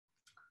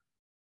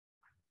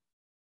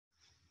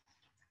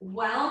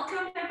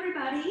Welcome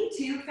everybody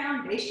to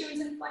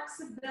Foundations and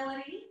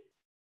Flexibility.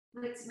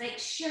 Let's make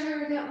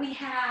sure that we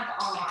have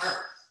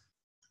our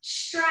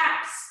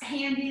straps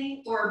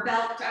handy or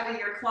belt out of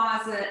your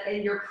closet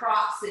and your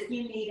props if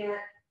you need it.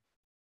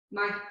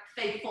 My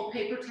faithful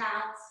paper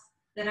towels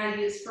that I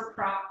use for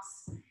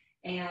props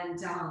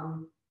and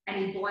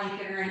any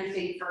blanket or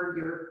anything for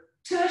your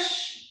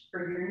tush,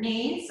 for your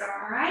knees.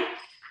 All right,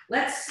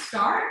 let's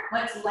start.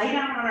 Let's lay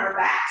down on our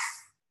backs.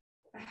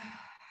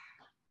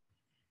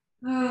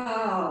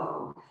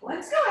 Oh,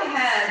 let's go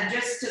ahead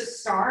just to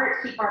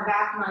start, keep our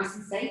back nice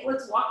and safe.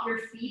 Let's walk your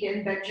feet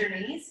in, bend your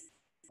knees,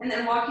 and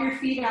then walk your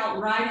feet out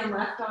right and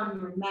left on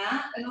your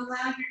mat and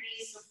allow your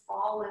knees to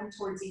fall in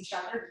towards each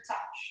other to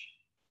touch.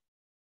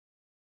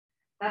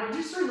 That'll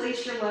just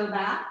release your low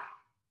back.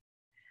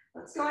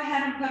 Let's go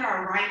ahead and put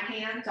our right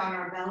hand on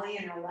our belly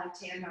and our left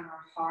hand on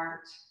our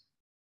heart.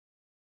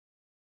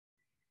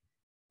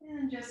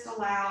 And just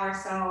allow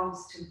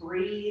ourselves to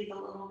breathe a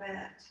little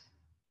bit.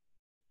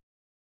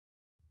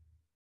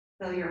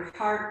 Feel your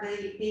heart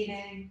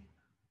beating.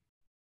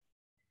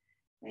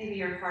 Maybe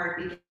your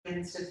heart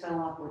begins to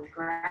fill up with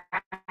gratitude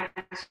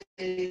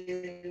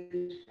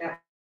that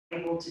we're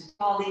able to do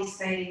all these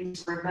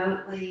things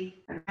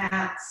remotely,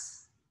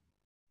 perhaps.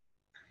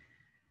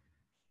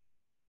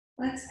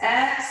 Let's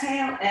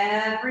exhale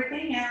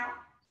everything out.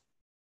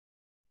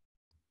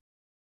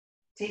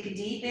 Take a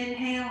deep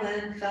inhale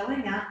in,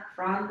 filling up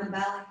from the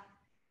belly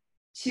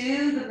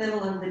to the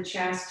middle of the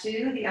chest,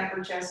 to the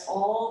upper chest,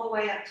 all the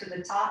way up to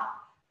the top.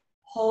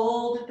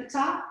 Hold at the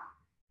top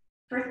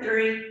for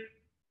 3,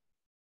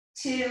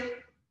 2,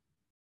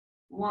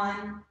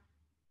 1,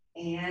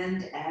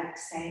 and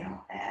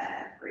exhale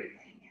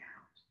everything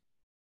out.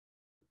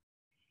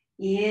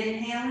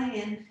 Inhaling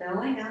in,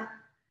 filling up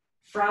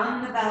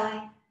from the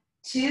belly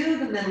to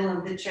the middle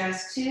of the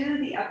chest, to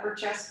the upper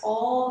chest,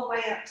 all the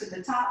way up to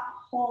the top.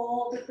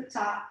 Hold at the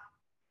top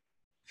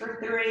for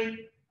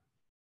 3,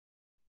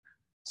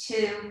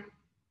 2,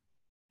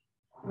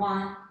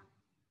 1,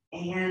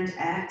 and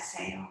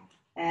exhale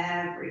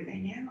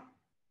everything out.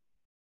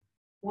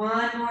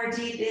 One more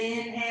deep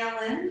inhale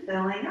in,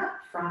 filling up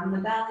from the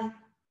belly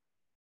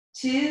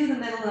to the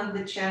middle of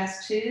the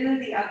chest, to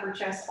the upper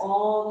chest,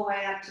 all the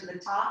way up to the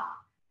top.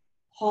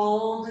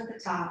 Hold at the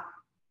top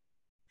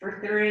for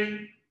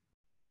 3,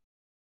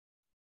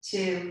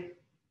 2,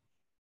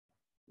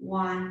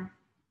 1,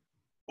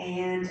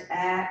 and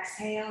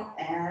exhale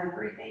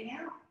everything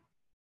out.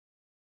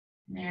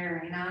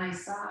 Very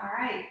nice. All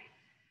right.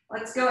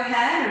 Let's go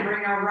ahead and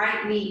bring our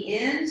right knee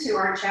into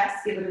our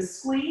chest. Give it a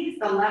squeeze.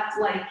 The left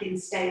leg can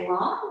stay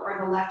long or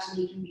the left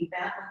knee can be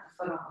bent with the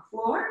foot on the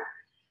floor.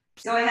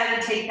 Go ahead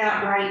and take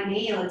that right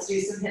knee. Let's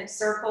do some hip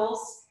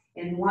circles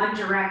in one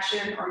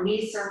direction or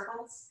knee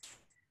circles.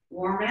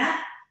 Warm up.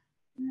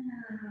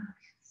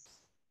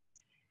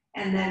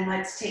 And then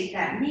let's take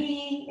that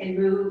knee and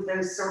move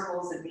those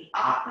circles in the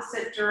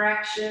opposite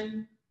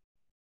direction.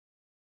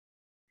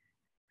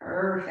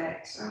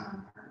 Perfect.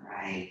 All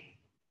right.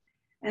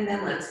 And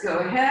then let's go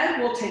ahead,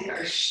 we'll take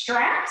our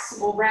straps,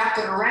 we'll wrap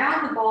it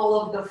around the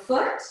ball of the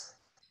foot.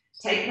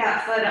 Take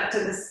that foot up to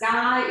the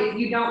sky. If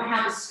you don't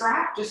have a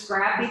strap, just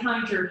grab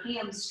behind your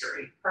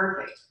hamstring.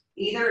 Perfect.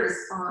 Either is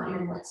fine.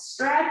 And let's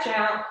stretch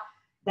out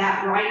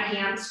that right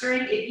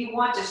hamstring. If you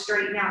want to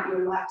straighten out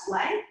your left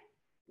leg,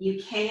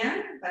 you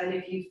can, but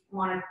if you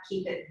want to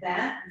keep it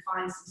bent and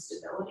find some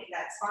stability,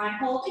 that's fine.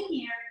 Holding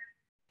here,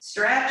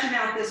 stretching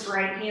out this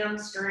right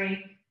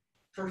hamstring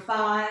for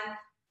 5,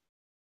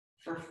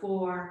 for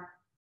 4,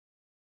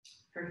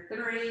 for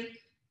 3,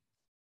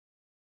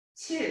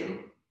 2,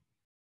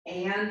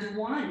 and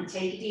 1.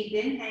 Take a deep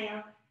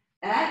inhale.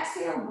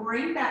 Exhale,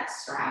 bring that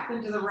strap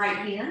into the right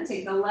hand.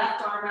 Take the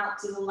left arm out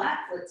to the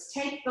left. Let's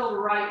take the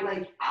right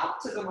leg out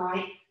to the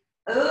right,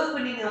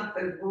 opening up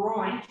the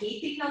groin,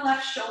 keeping the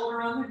left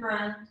shoulder on the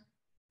ground.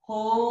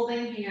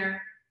 Holding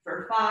here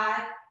for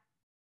 5,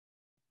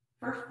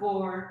 for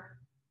 4,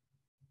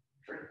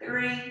 for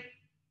 3,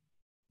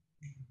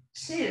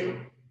 2,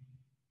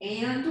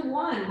 and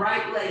 1.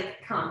 Right leg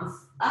comes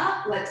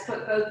up. Let's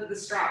put both of the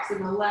straps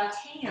in the left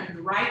hand.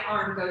 Right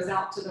arm goes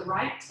out to the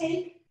right.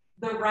 Take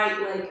the right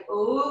leg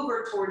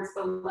over towards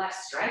the left,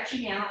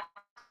 stretching out.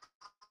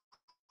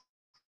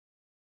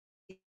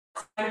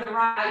 The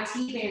right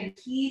T-band,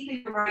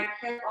 keeping the right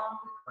hip on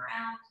the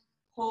ground.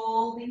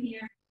 Holding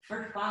here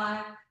for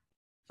 5,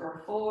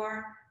 for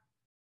 4,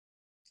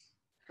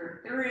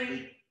 for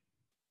 3,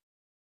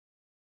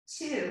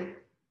 2,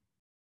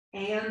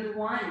 and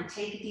 1.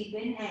 Take a deep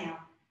inhale.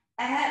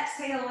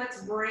 Exhale,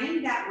 let's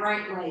bring that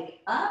right leg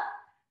up.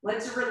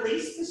 Let's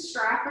release the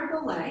strap or the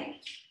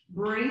leg.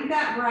 Bring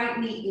that right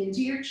knee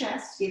into your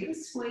chest, give it a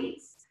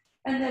squeeze.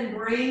 And then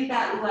bring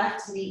that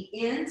left knee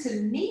in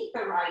to meet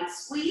the right,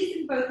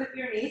 squeezing both of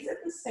your knees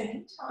at the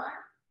same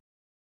time.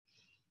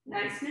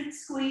 Nice good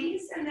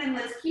squeeze. And then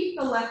let's keep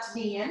the left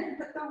knee in and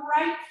put the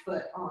right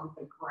foot on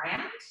the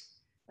ground.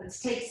 Let's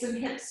take some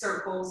hip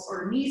circles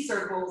or knee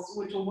circles,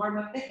 which will warm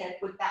up the hip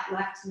with that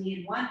left knee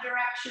in one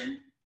direction.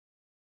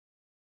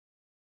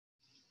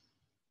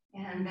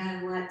 And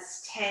then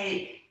let's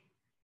take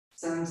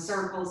Some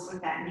circles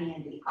with that knee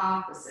in the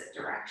opposite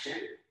direction.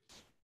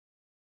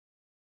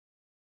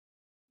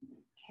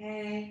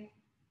 Okay,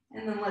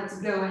 and then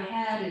let's go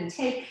ahead and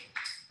take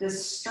the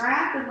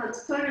strap and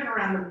let's put it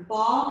around the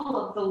ball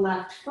of the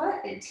left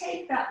foot and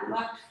take that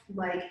left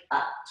leg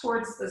up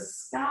towards the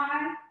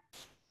sky.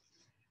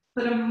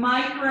 Put a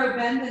micro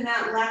bend in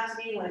that left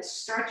knee. Let's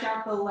stretch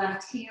out the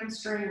left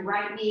hamstring.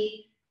 Right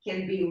knee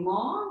can be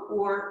long,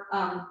 or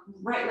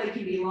right leg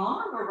can be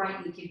long, or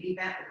right knee can be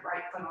bent with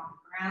right foot on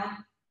the ground.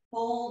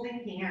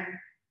 Holding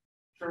here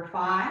for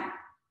 5,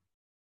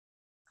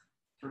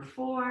 for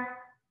 4,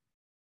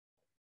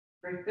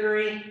 for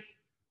 3,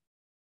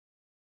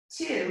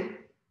 2,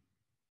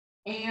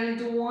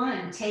 and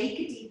 1. Take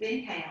a deep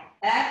inhale.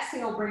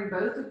 Exhale, bring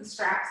both of the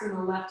straps in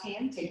the left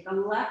hand. Take the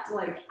left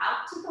leg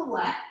out to the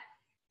left,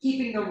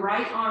 keeping the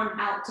right arm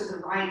out to the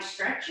right,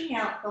 stretching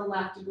out the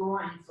left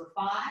groin for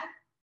 5,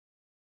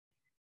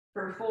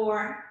 for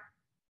 4,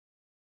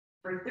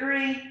 for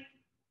 3,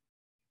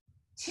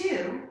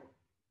 2,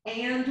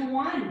 and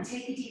 1.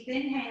 Take a deep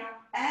inhale.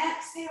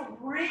 Exhale,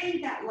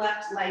 bring that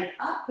left leg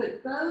up.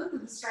 Put both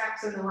of the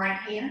straps in the right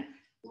hand.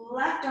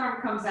 Left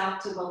arm comes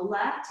out to the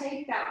left.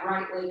 Take that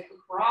right leg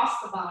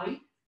across the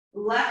body.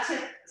 Left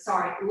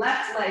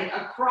leg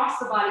across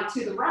the body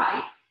to the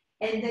right.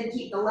 And then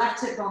keep the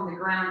left hip on the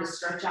ground to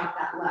stretch out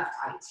that left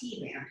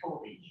IT band.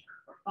 Holding here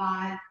for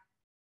 5,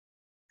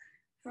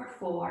 for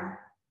 4,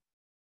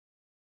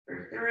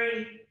 for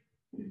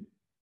 3,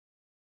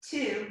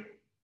 2,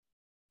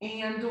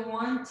 and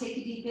 1. Take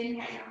a deep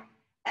inhale.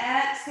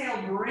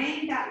 Exhale,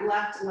 bring that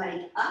left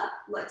leg up.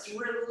 Let's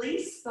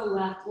release the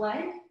left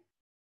leg.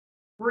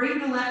 Bring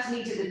the left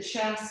knee to the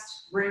chest.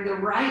 Bring the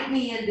right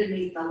knee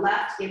underneath the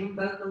left. Give them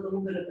both a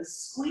little bit of a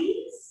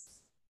squeeze.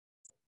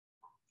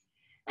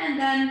 And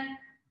then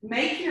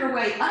make your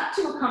way up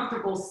to a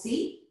comfortable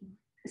seat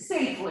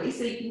safely.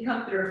 So you can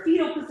come through a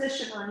fetal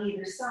position on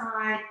either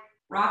side.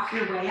 Rock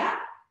your way up.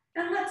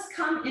 And let's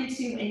come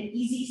into an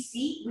easy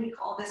seat. We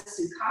call this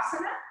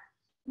Sukhasana.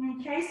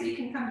 Okay, so you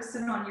can come to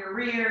sit on your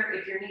rear.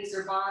 If your knees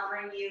are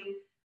bothering you,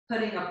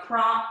 putting a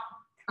prop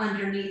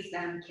underneath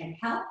them can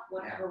help,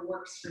 whatever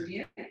works for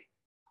you.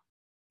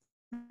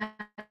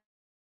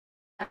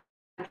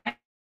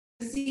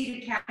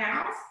 Seated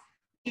cows.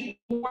 Keep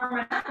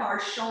warming up our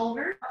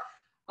shoulders,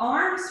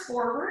 arms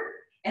forward,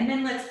 and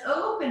then let's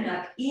open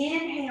up.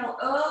 Inhale,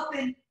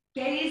 open,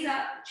 gaze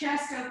up,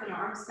 chest open,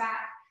 arms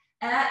back.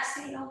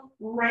 Exhale,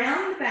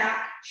 round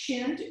back,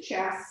 chin to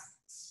chest.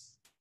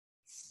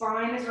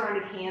 Spine is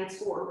rounded, hands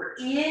forward.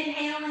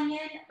 Inhaling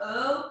in,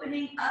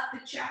 opening up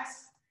the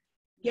chest.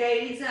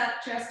 Gaze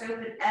up, chest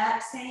open,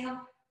 exhale,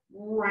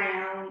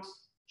 round,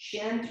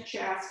 chin to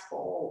chest,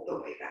 all the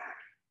way back.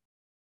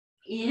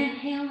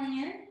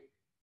 Inhaling in,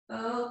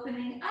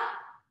 opening up,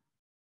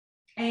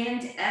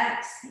 and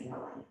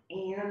exhaling,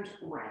 and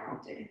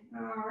rounding.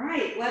 All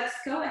right, let's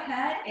go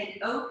ahead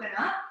and open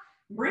up.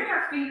 Bring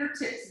our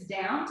fingertips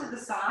down to the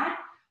side.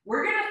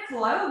 We're gonna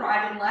flow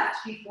right and left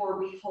before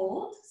we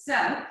hold.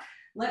 So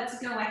let's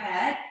go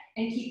ahead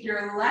and keep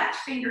your left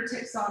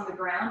fingertips on the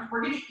ground.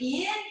 We're gonna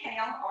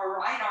inhale our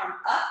right arm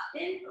up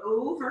and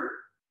over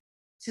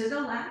to the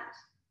left.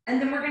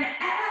 And then we're gonna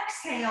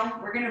exhale.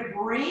 We're gonna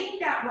bring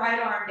that right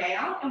arm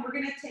down and we're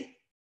gonna take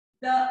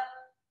the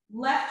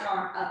left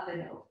arm up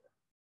and over.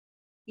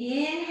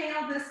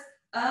 Inhale this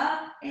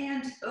up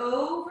and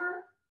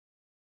over.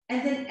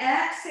 And then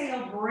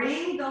exhale,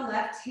 bring the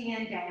left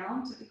hand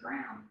down to the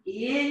ground.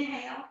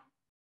 Inhale.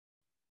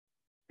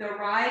 The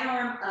right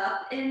arm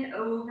up and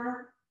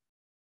over.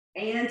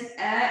 And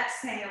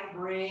exhale,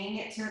 bring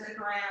it to the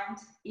ground.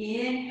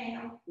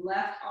 Inhale,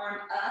 left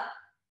arm up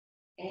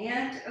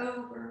and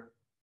over.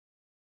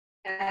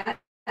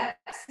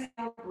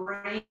 Exhale,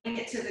 bring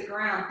it to the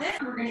ground. Then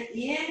we're going to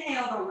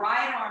inhale the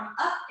right arm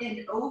up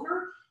and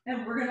over,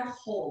 and we're going to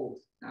hold.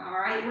 All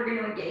right, we're going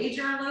to engage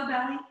our low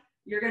belly.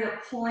 You're going to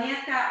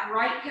plant that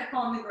right hip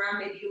on the ground.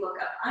 Maybe you look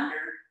up under,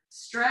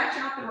 stretch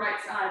out the right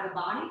side of the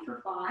body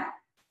for 5,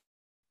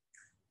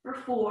 for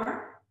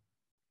 4,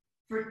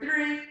 for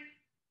 3,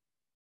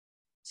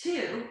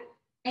 2,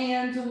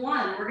 and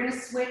 1. We're going to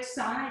switch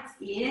sides.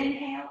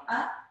 Inhale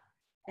up,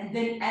 and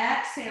then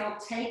exhale.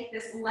 Take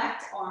this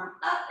left arm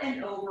up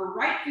and over,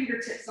 right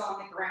fingertips on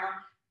the ground,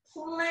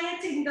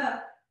 planting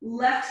the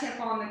left hip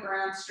on the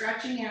ground,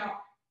 stretching out.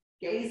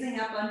 Gazing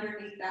up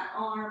underneath that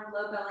arm,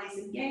 low belly's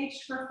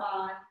engaged for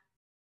 5,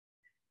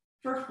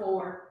 for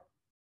 4,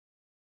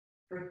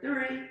 for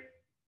 3,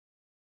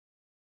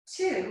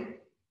 2,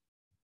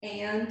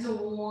 and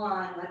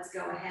 1. Let's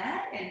go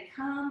ahead and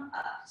come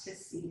up to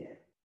seated.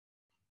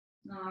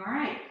 All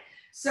right,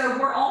 so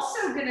we're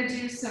also gonna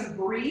do some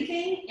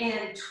breathing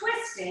and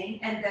twisting,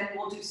 and then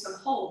we'll do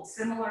some holds,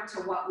 similar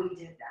to what we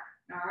did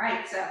then. All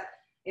right, so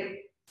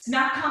it's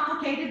not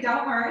complicated,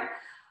 don't worry.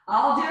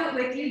 I'll do it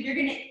with you. You're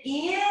going to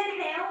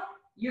inhale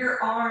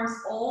your arms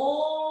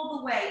all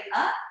the way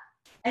up,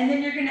 and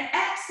then you're going to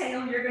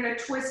exhale. You're going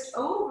to twist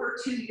over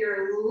to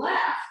your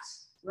left,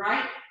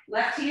 right?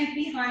 Left hand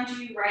behind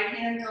you, right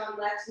hand on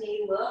left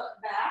knee, look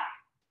back.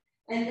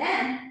 And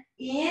then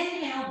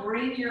Inhale,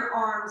 bring your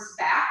arms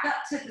back up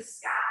to the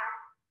sky.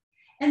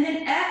 And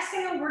then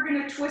exhale, we're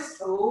going to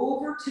twist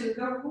over to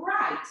the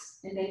right.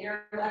 And then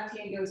your left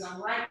hand goes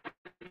on right.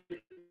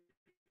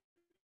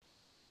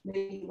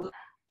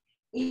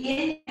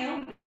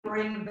 Inhale,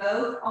 bring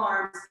both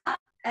arms up.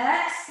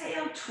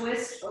 Exhale,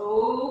 twist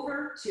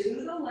over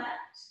to the left.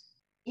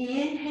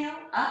 Inhale,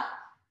 up.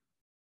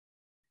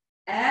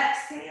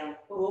 Exhale,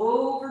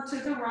 over to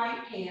the right.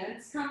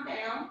 Hands come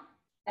down.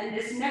 And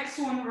this next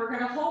one we're going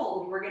to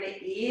hold. We're going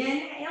to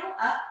inhale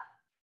up.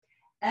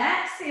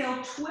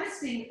 Exhale,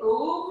 twisting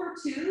over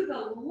to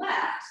the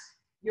left.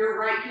 Your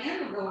right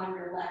hand will go on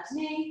your left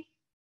knee.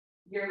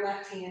 Your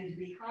left hand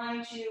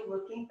behind you,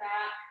 looking back.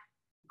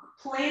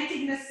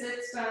 Planting the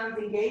sits bones.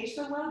 Engage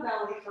the low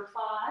belly for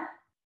 5,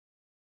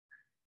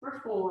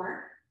 for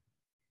 4,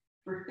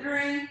 for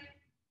 3,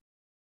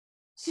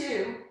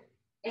 2,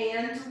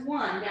 and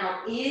 1.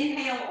 Now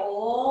inhale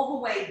all the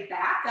way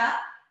back up.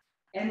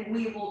 And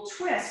we will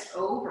twist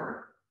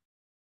over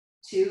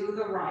to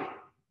the right.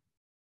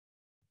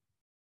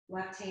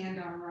 Left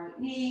hand on right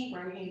knee,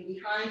 right hand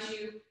behind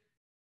you.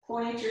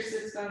 Point your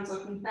sits bones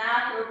looking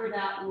back over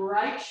that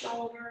right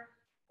shoulder.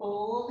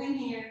 Holding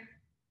here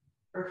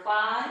for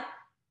 5,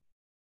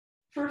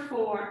 for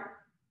 4,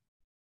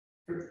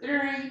 for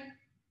 3,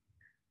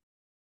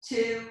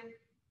 2,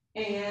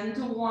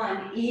 and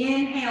 1.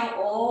 Inhale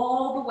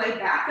all the way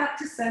back up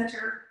to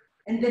center.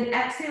 And then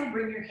exhale,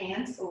 bring your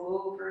hands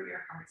over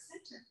your heart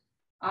center.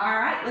 All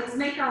right, let's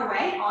make our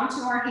way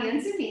onto our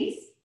hands and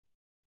knees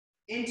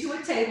into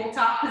a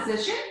tabletop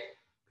position.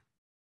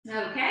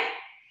 Okay,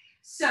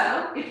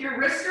 so if your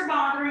wrists are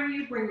bothering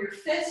you, bring your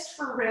fist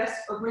for wrist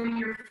or bring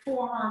your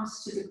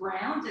forearms to the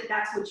ground. If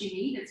that's what you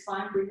need, it's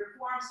fine. Bring your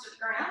forearms to the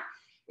ground.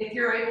 If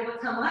you're able to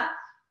come up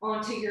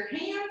onto your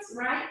hands,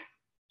 right?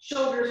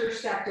 Shoulders are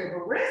stacked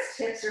over wrists,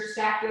 hips are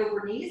stacked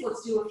over knees.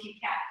 Let's do a few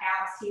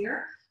cat-cows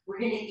here. We're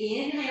going to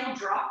inhale,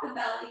 drop the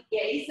belly,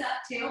 gaze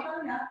up,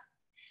 tailbone up.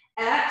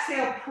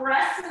 Exhale,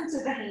 press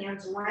into the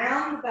hands,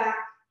 round the back,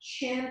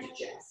 chin to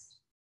chest.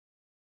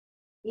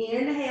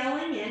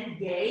 Inhaling in,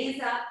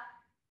 gaze up,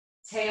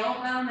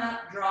 tailbone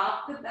up,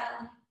 drop the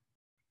belly.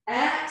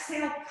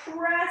 Exhale,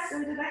 press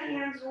into the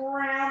hands,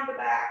 round the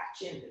back,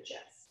 chin to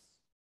chest.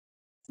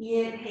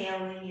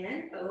 Inhaling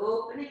in,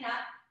 opening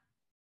up.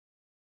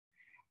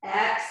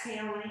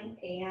 Exhaling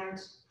and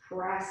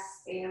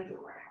press and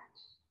round.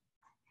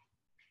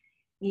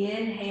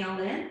 Inhale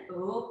in,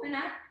 open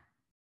up.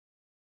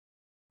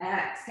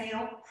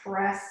 Exhale,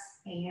 press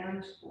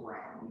and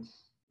round.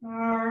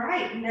 All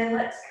right, and then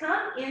let's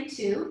come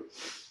into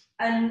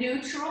a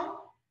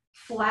neutral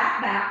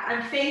flat back.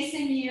 I'm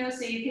facing you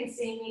so you can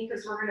see me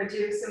because we're going to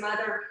do some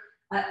other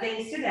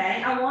things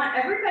today. I want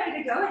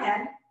everybody to go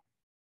ahead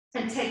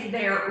and take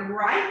their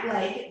right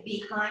leg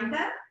behind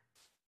them.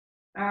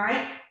 All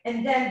right,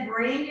 and then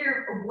bring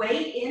your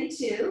weight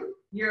into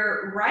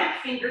your right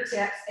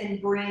fingertips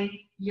and bring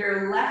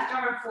your left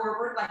arm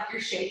forward like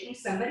you're shaking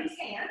somebody's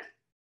hand.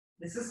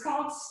 This is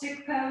called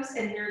stick pose,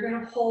 and you're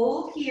going to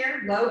hold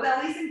here. Low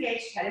belly's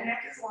engaged, head and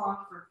neck is long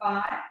for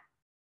 5,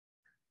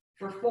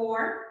 for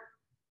 4,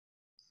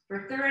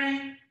 for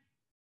 3,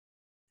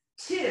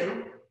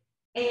 2,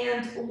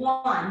 and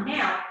 1.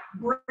 Now,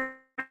 bring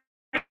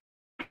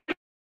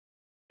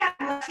that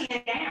left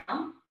hand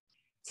down.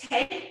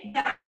 Take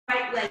that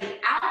right leg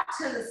out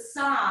to the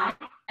side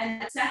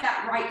and set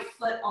that right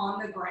foot on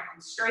the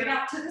ground, straight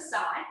out to the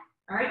side.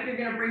 All right, you're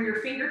going to bring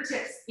your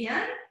fingertips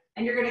in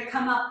and you're going to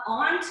come up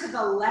onto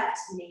the left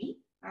knee.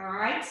 All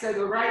right, so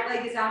the right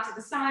leg is out to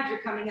the side.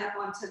 You're coming up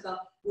onto the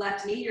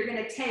left knee. You're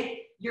going to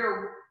take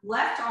your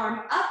left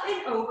arm up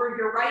and over,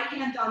 your right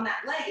hand on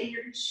that leg, and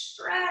you're going to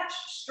stretch,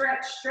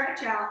 stretch,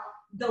 stretch out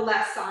the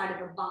left side of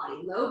the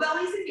body. Low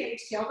belly's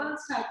engaged,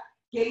 tailbone's tucked,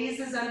 gaze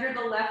is under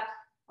the left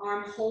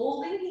arm,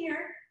 holding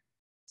here,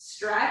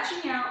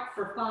 stretching out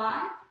for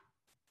 5,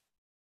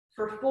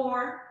 for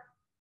 4,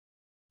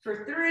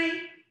 for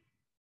 3,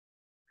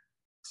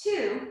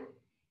 2,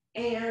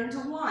 and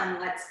 1.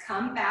 Let's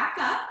come back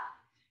up.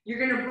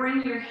 You're going to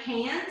bring your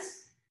hands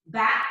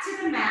back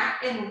to the mat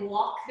and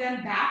walk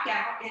them back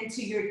out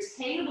into your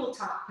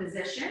tabletop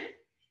position.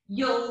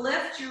 You'll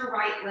lift your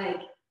right leg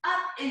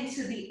up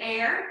into the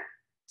air,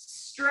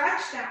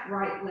 stretch that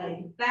right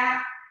leg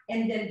back,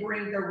 and then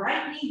bring the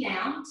right knee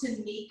down to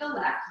meet the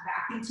left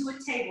back into a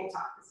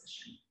tabletop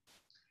position.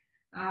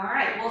 All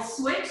right, we'll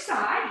switch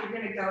sides. You're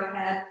going to go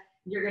ahead.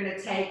 You're going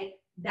to take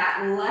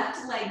that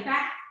left leg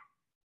back.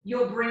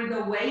 You'll bring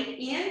the weight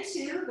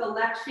into the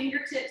left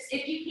fingertips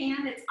if you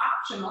can. It's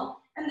optional.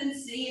 And then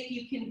see if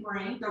you can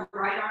bring the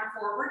right arm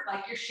forward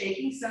like you're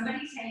shaking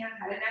somebody's hand.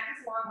 Head and neck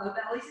is long, low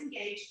belly's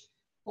engaged.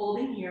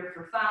 Holding here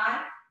for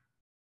 5,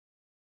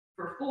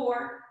 for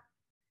 4,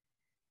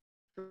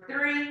 for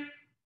 3,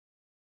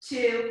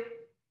 2,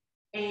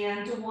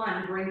 and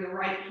 1. Bring the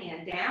right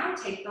hand down.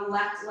 Take the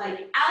left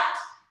leg out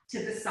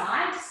to the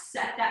side.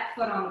 Set that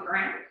foot on the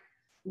ground.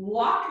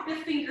 Walk the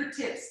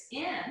fingertips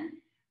in.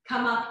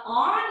 Come up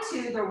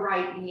onto the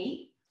right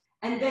knee.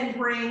 And then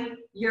bring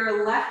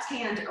your left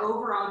hand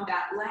over on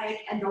that leg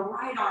and the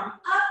right arm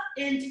up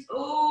and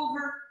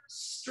over,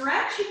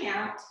 stretching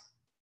out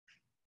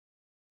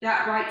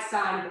that right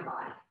side of the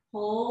body.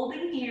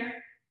 Holding here,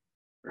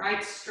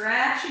 right,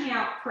 stretching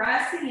out,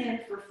 pressing in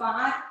for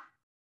 5,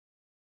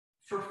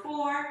 for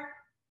 4,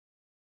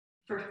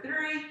 for 3,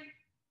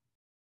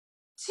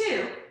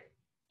 2,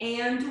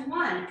 and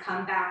 1.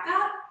 Come back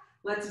up.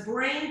 Let's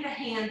bring the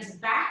hands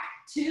back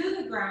to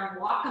the ground.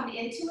 Walk them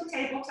into a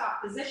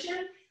tabletop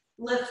position.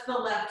 Lift the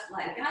left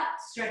leg up,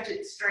 stretch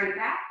it straight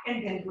back,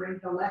 and then bring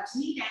the left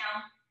knee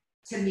down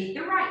to meet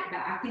the right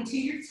back into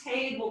your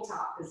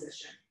tabletop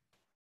position.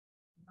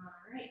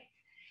 All right.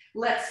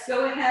 Let's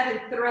go ahead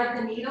and thread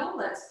the needle.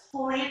 Let's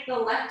plant the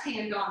left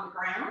hand on the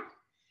ground.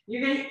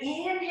 You're going to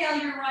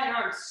inhale your right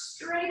arm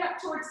straight up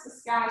towards the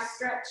sky.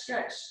 Stretch,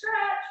 stretch, stretch.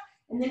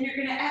 And then you're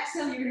going to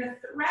exhale. You're going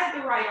to thread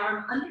the right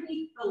arm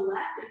underneath the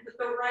left and put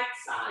the right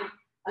side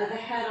of the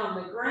head on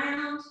the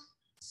ground.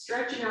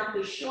 Stretching out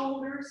the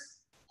shoulders.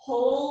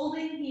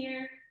 Holding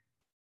here.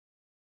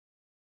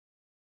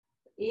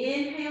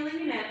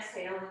 Inhaling and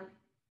exhaling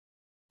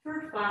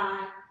for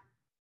 5,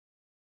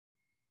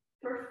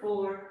 for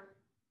 4,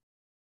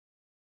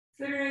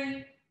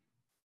 3,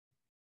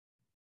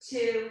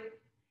 2,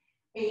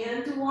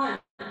 and 1.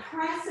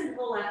 Press into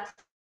the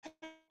left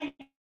hand.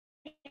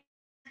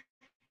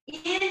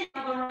 Inhale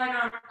the right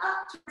arm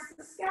up towards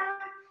the sky,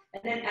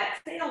 and then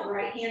exhale,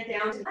 right hand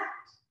down to the left.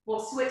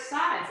 We'll switch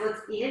sides.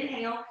 Let's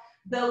inhale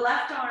the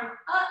left arm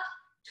up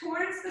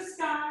towards the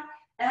sky.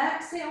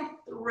 Exhale,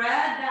 thread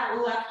that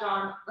left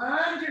arm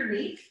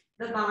underneath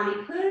the body,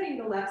 putting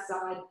the left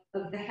side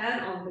of the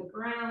head on the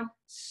ground,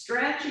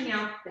 stretching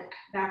out the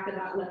back of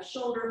that left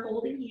shoulder,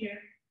 holding here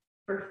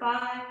for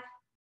 5,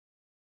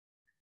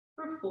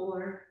 for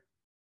 4,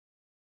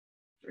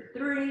 for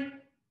 3,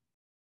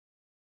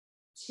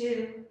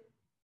 2,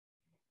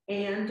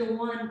 and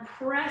 1.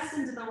 Press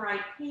into the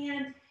right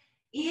hand.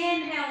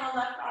 Inhale the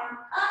left arm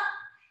up,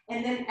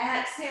 and then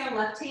exhale,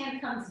 left hand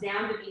comes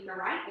down to meet the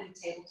right in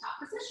tabletop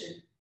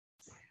position.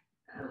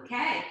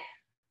 Okay,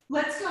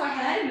 let's go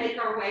ahead and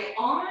make our way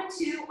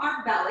onto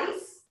our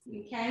bellies,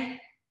 okay?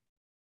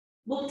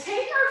 We'll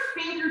take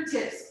our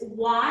fingertips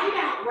wide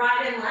out,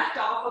 right and left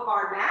off of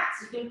our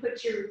mats. You can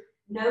put your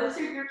nose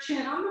or your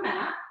chin on the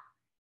mat.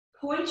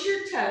 Point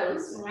your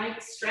toes,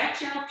 right?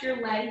 Stretch out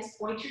your legs,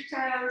 point your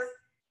toes.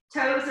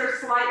 Toes are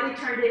slightly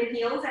turned in,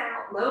 heels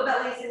out, low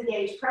bellies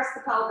engaged. Press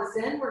the pelvis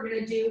in. We're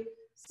gonna do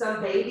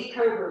some baby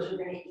cobras. We're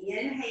gonna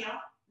inhale,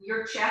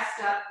 your chest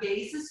up,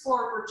 gaze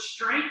forward,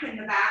 strengthen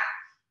the back.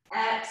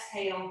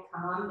 Exhale,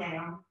 calm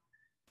down.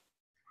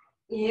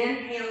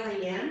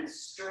 Inhaling in,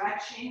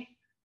 stretching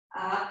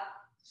up,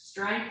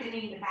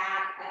 strengthening the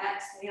back.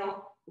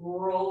 Exhale,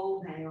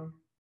 roll down.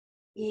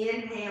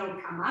 Inhale,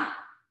 come up.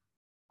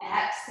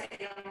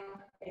 Exhale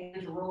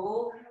and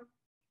roll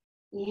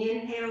down.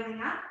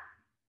 Inhaling up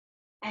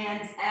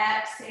and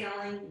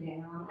exhaling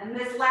down. And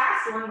this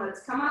last one,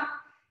 let's come up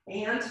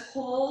and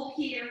hold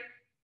here.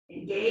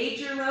 Engage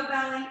your low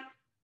belly.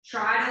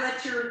 Try to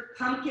let your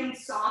pumpkin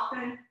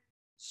soften.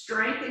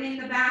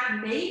 Strengthening the back.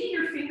 Maybe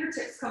your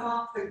fingertips come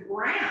off the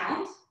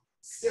ground.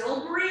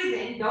 Still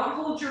breathing. Don't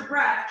hold your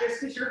breath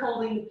just because you're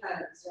holding the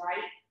pose,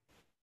 right?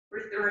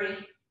 For 3,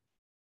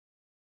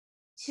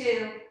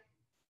 2,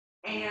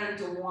 and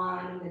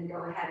 1. And then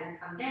go ahead and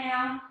come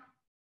down.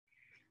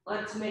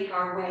 Let's make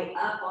our way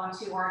up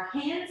onto our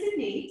hands and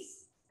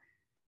knees.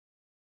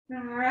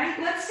 All right,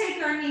 let's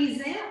take our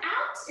knees in,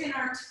 out, and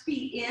our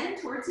feet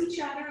in towards each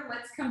other.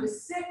 Let's come to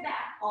sit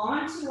back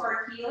onto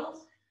our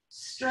heels.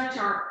 Stretch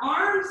our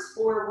arms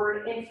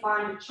forward and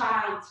find a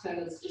child's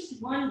pose.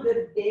 Just one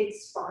good big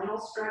spinal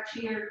stretch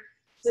here.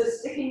 So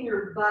sticking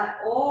your butt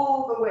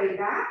all the way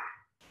back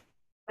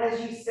as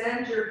you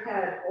send your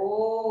head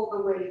all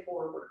the way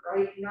forward,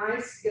 right?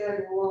 Nice,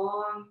 good,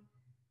 long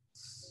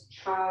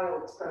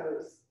child's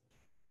pose.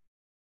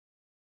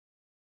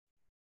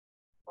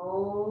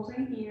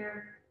 Holding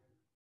here.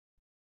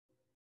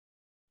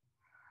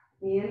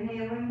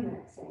 Inhaling and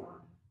exhaling.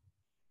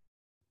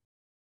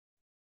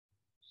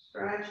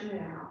 Stretching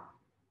it out.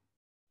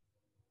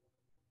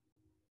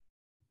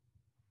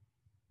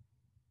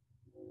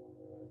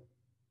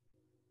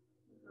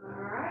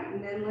 All right,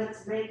 and then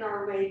let's make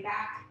our way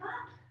back up.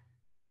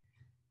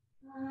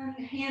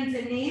 Hands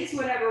and knees,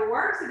 whatever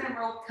works, and then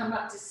we'll come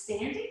up to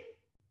standing.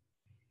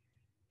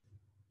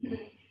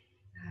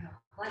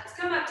 Let's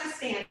come up to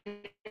standing.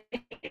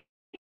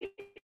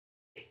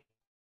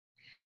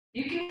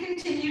 You can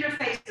continue to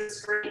face the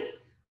screen.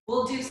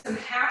 We'll do some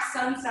half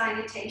sun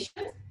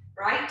salutations,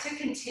 right, to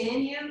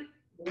continue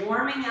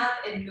warming up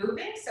and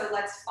moving. So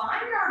let's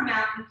find our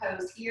mountain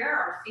pose here.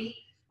 Our feet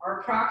are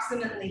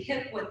approximately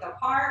hip width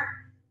apart.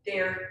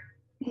 They're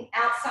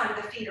outside of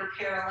the feet are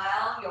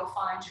parallel. You'll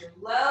find your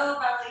low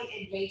belly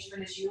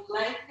engagement as you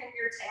lengthen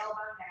your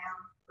tailbone down,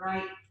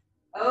 right?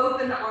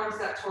 Open the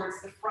arms up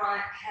towards the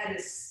front, head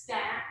is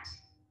stacked.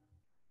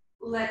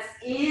 Let's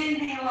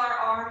inhale our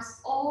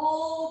arms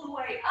all the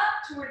way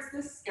up towards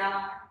the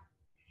sky.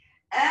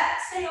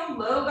 Exhale,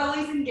 low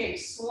bellies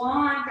engaged.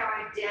 Swan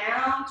dive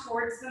down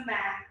towards the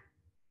mat.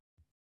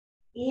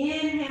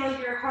 Inhale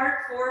your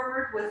heart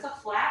forward with a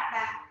flat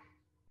back.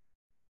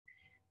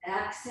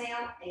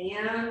 Exhale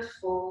and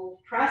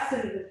fold. Press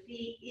into the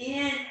feet.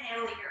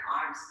 Inhaling your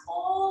arms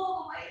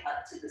all the way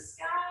up to the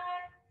sky.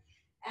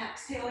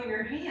 Exhale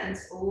your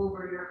hands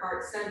over your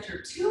heart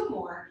center. 2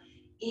 more.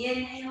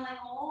 Inhaling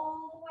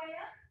all the way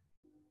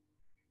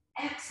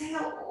up.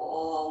 Exhale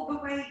all the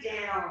way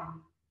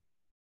down.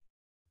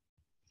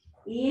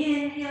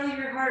 Inhale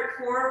your heart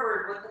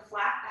forward with a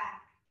flat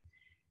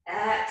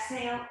back.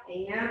 Exhale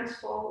and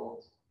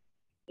fold.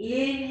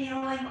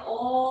 Inhaling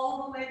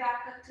all the way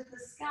back up to the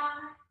sky.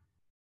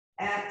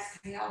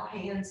 Exhale,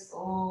 hands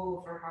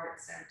over heart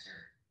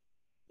center.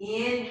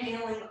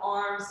 Inhaling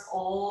arms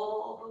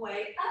all the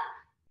way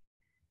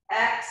up.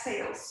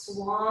 Exhale,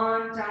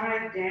 swan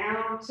dive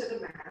down to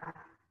the mat.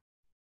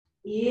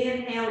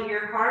 Inhale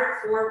your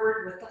heart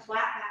forward with a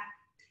flat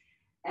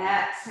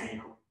back.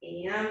 Exhale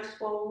and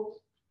fold.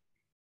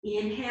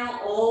 Inhale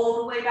all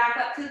the way back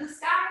up to the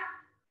sky.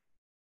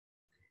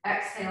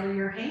 Exhale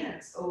your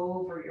hands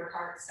over your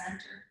heart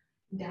center.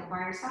 Down by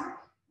your side.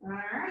 All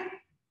right.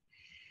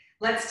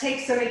 Let's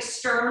take some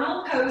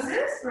external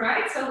poses,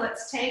 right? So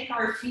let's take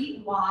our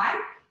feet wide,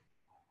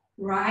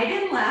 right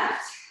and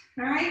left.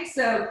 All right,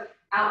 so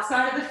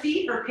outside of the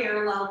feet are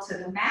parallel to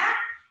the mat,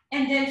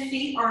 and then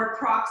feet are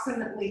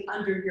approximately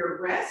under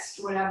your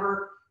wrist,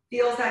 whatever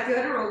feels that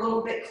good, or a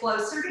little bit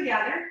closer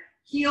together.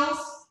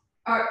 Toes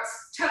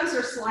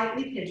are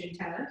slightly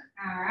pigeon-toed.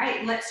 All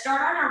right, let's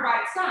start on our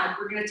right side.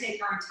 We're gonna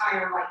take our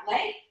entire right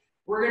leg.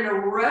 We're gonna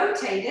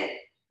rotate it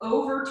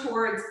over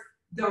towards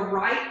the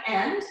right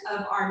end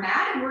of our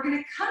mat, and we're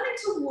gonna come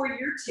into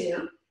warrior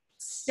 2,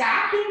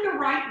 stacking the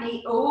right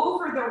knee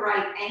over the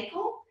right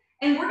ankle,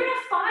 and we're gonna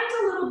find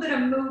a little bit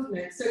of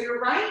movement. So your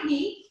right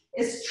knee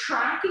is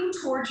tracking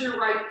towards your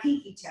right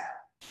pinky toe.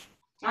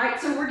 All right,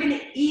 so we're gonna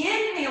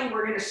inhale,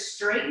 we're gonna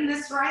straighten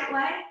this right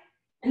leg,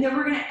 and then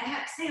we're gonna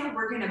exhale,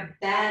 we're gonna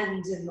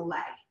bend in the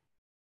leg.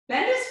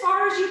 Bend as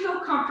far as you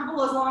feel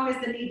comfortable, as long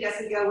as the knee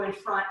doesn't go in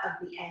front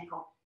of the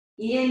ankle.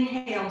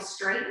 Inhale,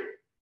 straighten.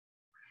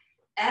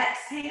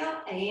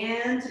 Exhale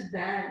and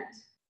bend.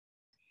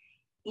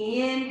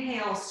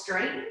 Inhale,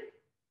 straighten.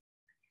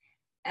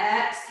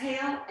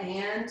 Exhale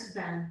and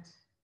bend.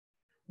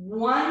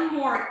 One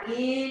more.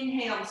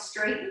 Inhale,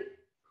 straighten.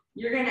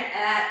 You're going to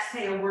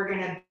exhale. We're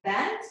going to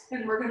bend,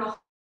 and we're going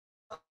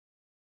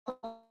to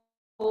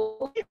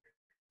hold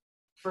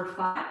for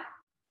 5,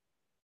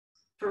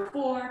 for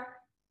 4,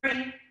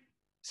 3,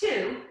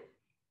 2,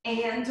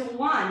 and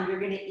 1.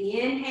 You're going to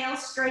inhale,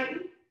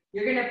 straighten.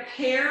 You're going to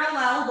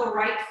parallel the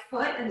right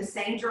foot in the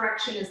same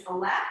direction as the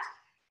left,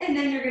 and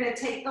then you're going to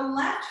take the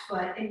left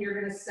foot and you're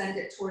going to send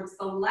it towards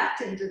the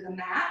left end of the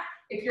mat.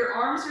 If your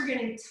arms are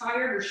getting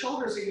tired or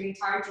shoulders are getting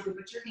tired, you can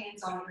put your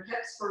hands on your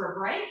hips for a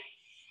break.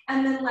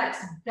 And then let's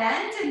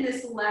bend in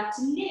this left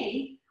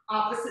knee,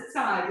 opposite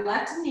side.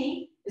 Left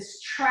knee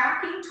is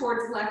tracking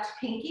towards left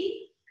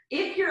pinky.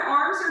 If your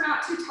arms are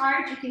not too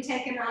tired, you can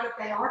take them out. If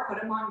they are,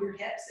 put them on your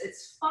hips.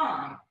 It's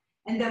fine.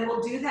 And then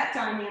we'll do that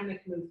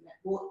dynamic movement.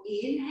 We'll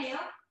inhale,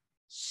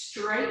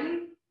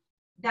 straighten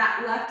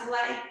that left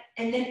leg,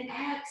 and then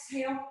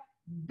exhale,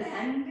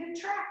 bend and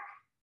track.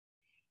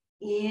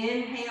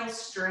 Inhale,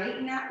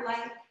 straighten that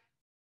leg.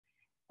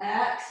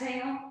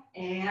 Exhale,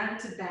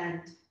 and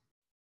bend.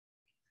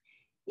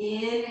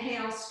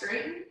 Inhale,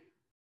 straighten.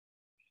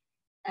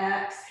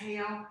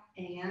 Exhale,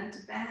 and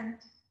bend.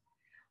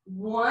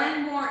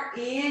 One more.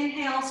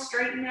 Inhale,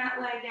 straighten that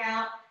leg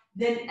out.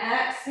 Then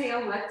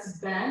exhale, let's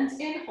bend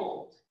and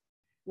hold.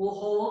 We'll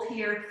hold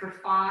here for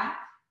 5,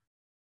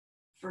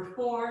 for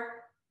 4,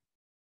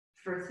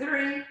 for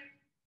 3,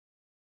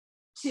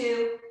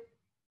 2,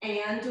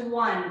 and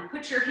 1.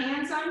 Put your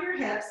hands on your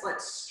hips.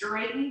 Let's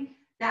straighten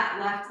that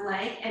left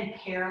leg and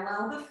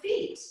parallel the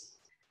feet.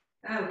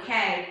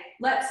 Okay,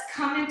 let's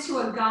come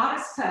into a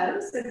goddess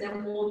pose, and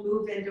then we'll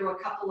move into a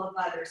couple of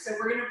others. So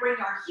we're going to bring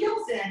our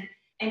heels in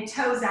and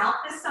toes out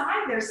this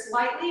side. They're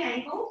slightly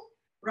angled,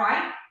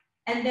 right?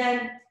 And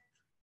then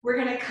we're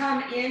going to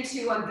come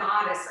into a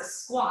goddess, a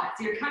squat.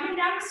 So you're coming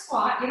down a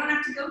squat. You don't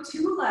have to go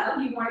too low.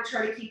 You want to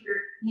try to keep your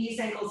knees,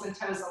 ankles, and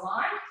toes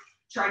aligned.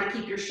 Try to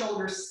keep your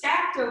shoulders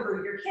stacked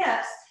over your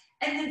hips.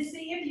 And then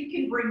see if you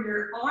can bring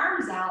your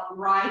arms out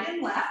right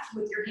and left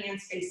with your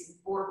hands facing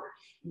forward.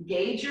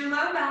 Engage your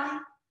low belly.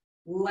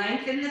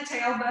 Lengthen the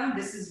tailbone.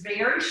 This is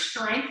very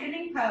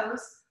strengthening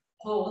pose.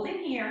 Hold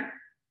in here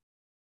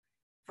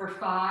for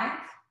 5,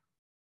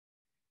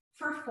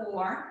 for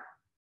 4,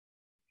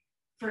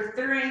 for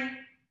 3,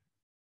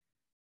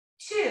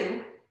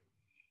 2,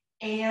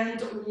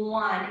 and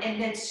 1. And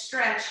then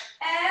stretch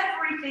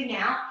everything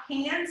out,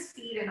 hands,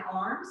 feet, and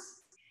arms.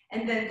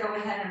 And then go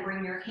ahead and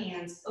bring your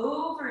hands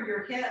over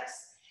your hips.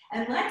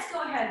 And let's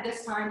go ahead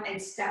this time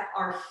and step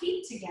our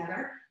feet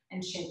together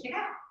and shake it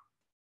out.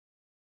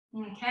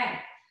 Okay.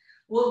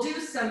 We'll do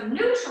some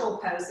neutral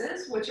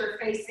poses, which are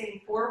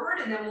facing forward,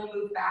 and then we'll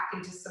move back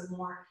into some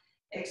more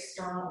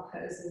external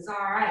poses.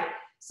 All right.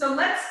 So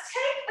let's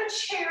take a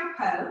chair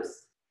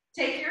pose.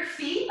 Take your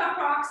feet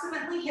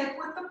approximately hip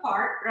width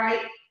apart,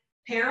 right?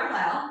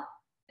 Parallel.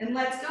 And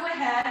let's go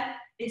ahead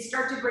and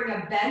start to bring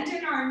a bend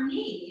in our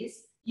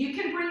knees. You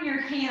can bring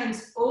your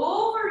hands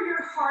over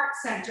your heart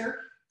center.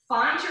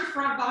 Find your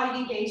front body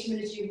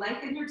engagement as you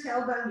lengthen your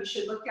tailbone. You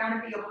should look down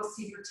and be able to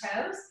see your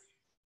toes.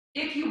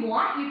 If you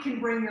want, you can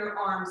bring your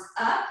arms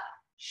up.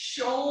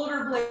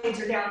 Shoulder blades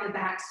are down the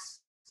back.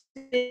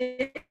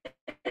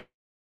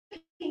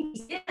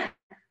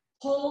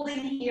 Holding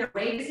here,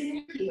 raising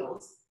your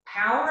heels.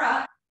 Power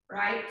up,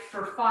 right?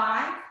 For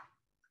 5,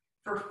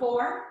 for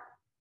 4,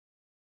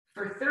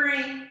 for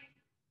 3,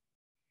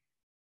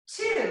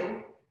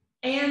 2,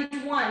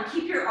 and 1.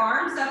 Keep your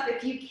arms up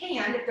if you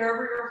can. If they're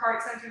over your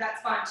heart center,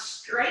 that's fine.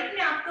 Straighten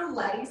out the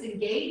legs.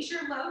 Engage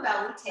your low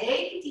belly.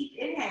 Take a deep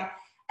inhale.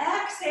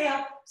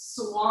 Exhale.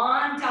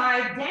 Swan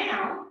dive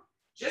down,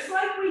 just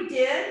like we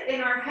did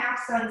in our half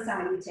sun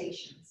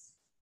salutations.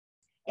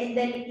 And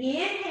then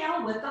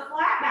inhale with the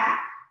flat back.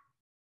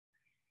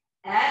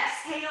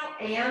 Exhale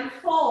and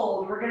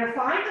fold. We're going to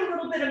find a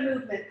little bit of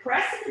movement.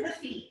 Press into the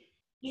feet.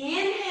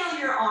 Inhale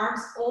your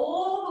arms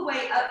all the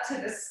way up to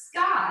the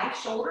sky.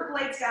 Shoulder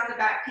blades down the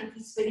back,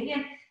 pinky spinning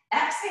in.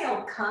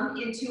 Exhale, come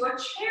into a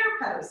chair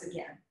pose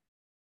again.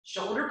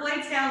 Shoulder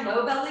blades down,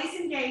 low bellies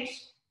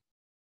engaged.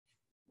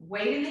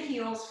 Weight in the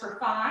heels for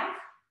 5,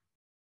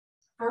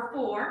 for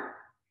 4.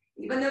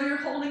 Even though you're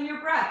holding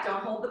your breath,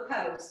 don't hold the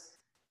pose.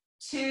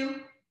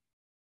 2,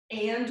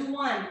 and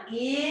 1.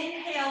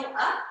 Inhale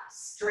up,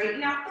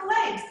 straighten out the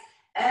legs.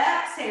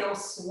 Exhale,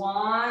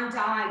 swan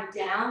dive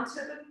down to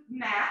the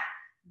mat.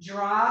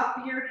 Drop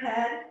your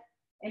head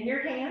and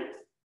your hands.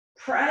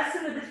 Press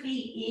into the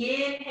feet.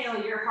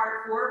 Inhale your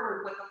heart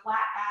forward with a flat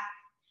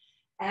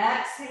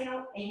back.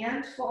 Exhale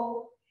and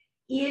fold.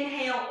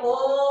 Inhale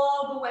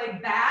all the way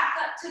back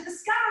up to the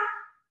sky.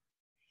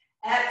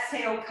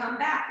 Exhale, come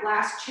back.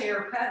 Last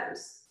chair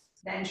pose.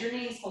 Bend your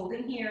knees,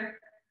 holding here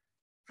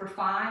for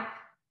 5,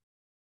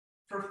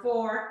 for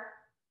 4,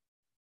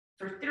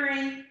 for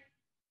 3,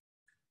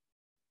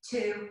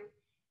 2,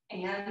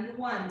 and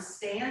 1.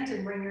 Stand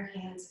and bring your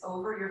hands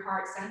over your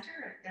heart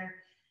center. If they're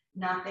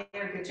not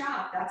there, good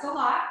job. That's a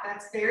lot.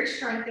 That's very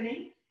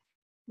strengthening.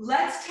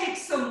 Let's take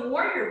some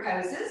warrior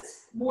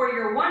poses,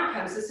 warrior 1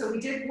 poses. So we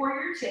did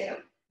warrior 2.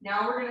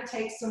 Now we're going to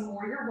take some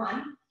warrior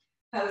 1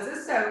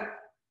 poses. So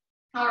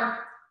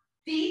our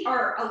feet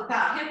are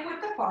about hip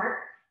width apart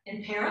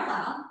and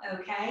parallel,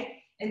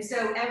 okay? And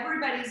so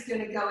everybody's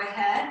going to go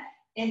ahead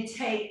and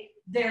take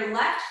their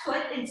left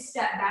foot and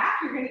step back.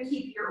 You're going to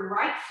keep your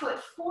right foot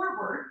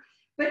forward,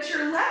 but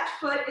your left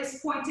foot is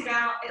pointed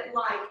out at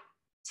like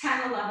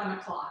 10, 11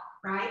 o'clock,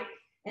 right?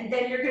 And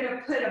then you're going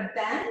to put a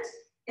bend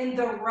in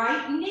the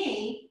right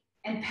knee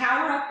and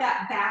power up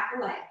that back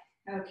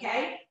leg,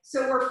 okay?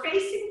 So we're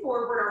facing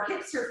forward, our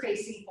hips are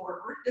facing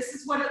forward. This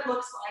is what it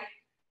looks like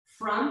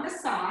from the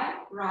side,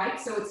 right?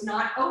 So it's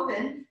not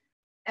open,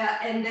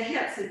 and the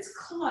hips, it's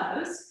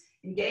closed.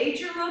 Engage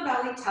your low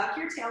belly, tuck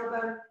your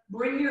tailbone,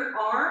 bring your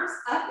arms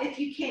up if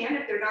you can,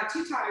 if they're not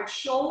too tired,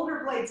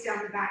 shoulder blades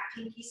down the back,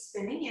 pinky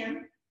spinning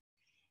in.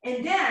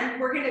 And then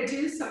we're gonna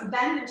do some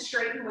bend and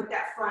straighten with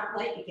that front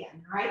leg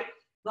again, right?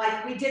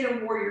 Like we did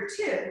in Warrior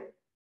 2.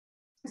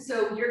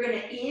 So you're gonna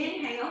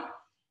inhale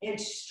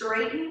and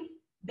straighten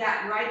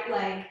that right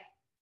leg.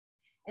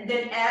 And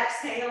then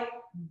exhale,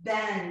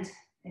 bend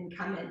and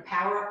come in,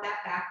 power up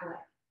that back leg.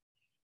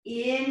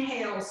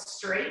 Inhale,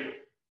 straighten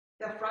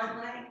the front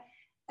leg.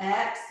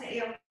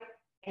 Exhale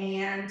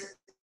and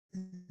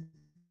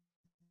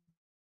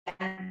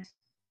bend.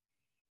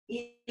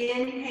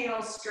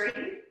 Inhale,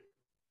 straighten.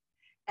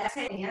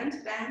 Exhale and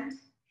bend.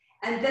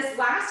 And this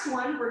last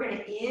one, we're going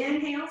to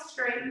inhale,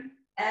 straighten.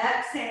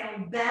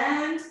 Exhale,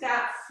 bend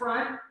that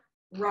front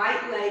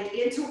right leg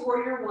into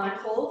Warrior 1.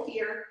 Hold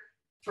here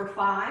for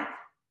 5,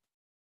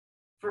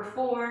 for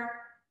 4,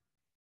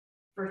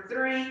 for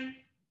 3,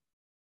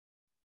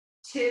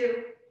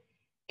 2,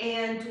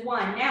 and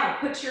 1. Now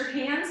put your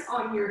hands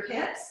on your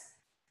hips.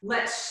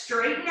 Let's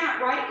straighten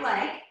that right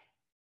leg.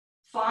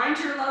 Find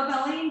your low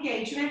belly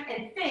engagement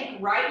and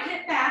think right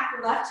hip back,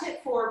 left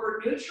hip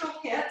forward, neutral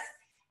hips.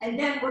 And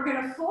then we're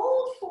going to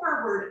fold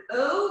forward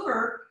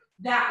over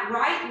that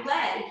right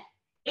leg.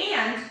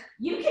 And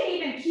you can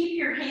even keep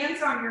your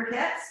hands on your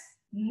hips.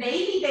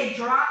 Maybe they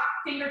drop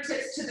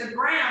fingertips to the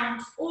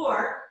ground,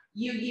 or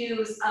you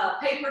use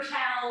paper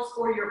towels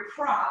or your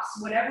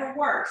props, whatever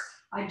works.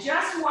 I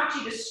just want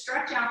you to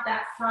stretch out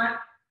that front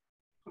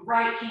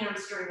right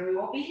hamstring. We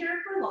won't be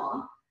here for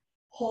long.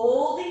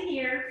 Holding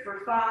here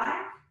for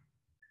 5,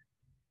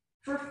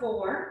 for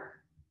 4,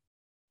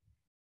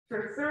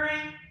 for 3,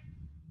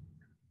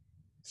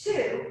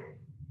 2,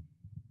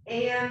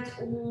 and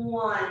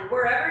 1.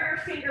 Wherever your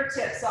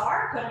fingertips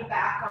are, put them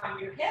back on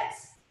your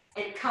hips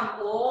and come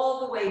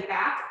all the way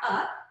back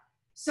up.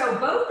 So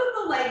both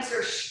of the legs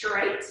are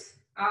straight,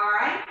 all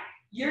right?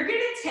 You're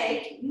gonna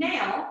take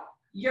now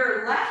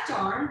your left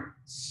arm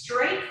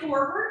straight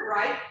forward,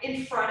 right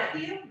in front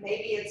of you.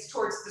 Maybe it's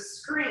towards the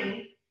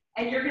screen.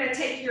 And you're gonna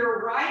take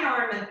your right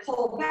arm and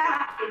pull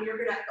back, and you're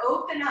gonna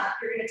open up.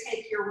 You're gonna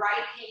take your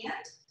right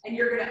hand and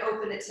you're gonna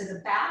open it to the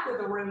back of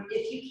the room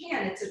if you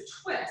can. It's a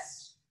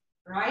twist.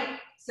 right?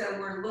 So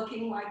we're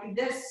looking like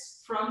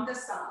this from the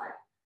side,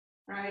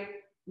 right?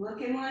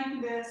 Looking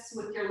like this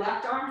with your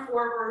left arm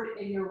forward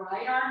and your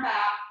right arm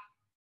back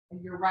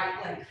and your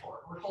right leg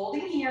forward. We're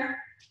holding here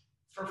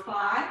for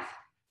 5,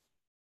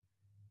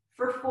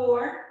 for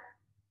 4,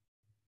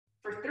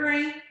 for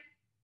 3,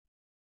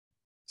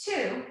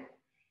 2,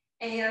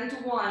 and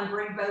 1.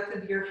 Bring both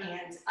of your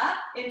hands up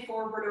and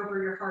forward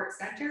over your heart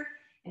center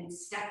and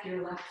step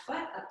your left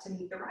foot up to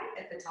meet the right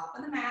at the top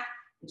of the mat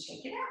and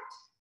shake it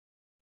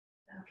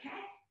out. Okay,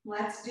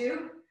 let's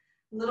do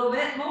a little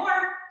bit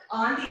more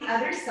on the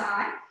other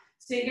side.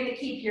 So you're gonna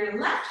keep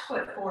your left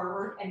foot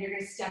forward and you're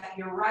gonna step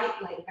your right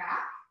leg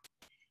back.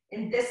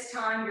 And this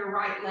time your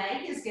right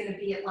leg is gonna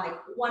be at like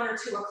 1 or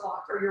 2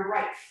 o'clock, or your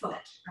right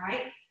foot,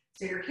 right?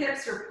 So your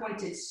hips are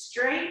pointed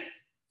straight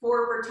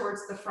forward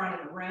towards the front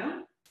of the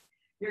room.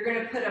 You're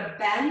gonna put a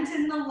bend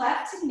in the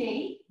left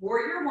knee,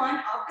 warrior 1,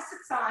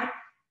 opposite side,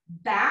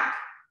 back.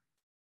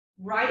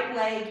 Right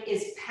leg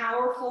is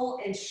powerful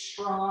and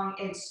strong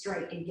and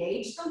straight.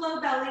 Engage the low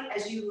belly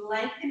as you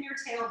lengthen your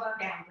tailbone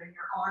down. Bring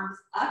your arms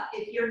up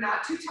if you're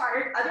not too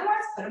tired.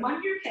 Otherwise, put them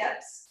on your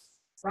hips,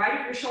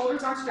 right? If your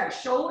shoulders aren't too tight.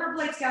 Shoulder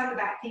blades down the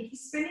back, pinky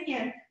spinning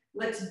in.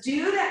 Let's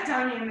do that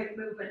dynamic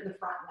movement in the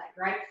front leg,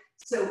 right?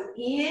 So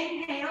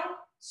inhale,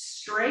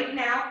 straighten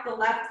out the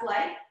left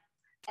leg.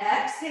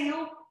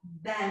 Exhale,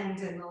 bend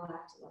in the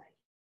left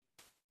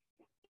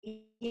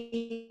leg.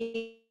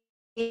 Inhale,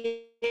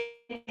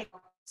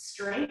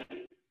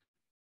 straighten,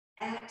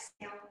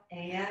 exhale,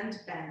 and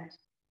bend.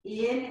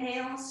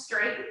 Inhale,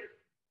 straighten,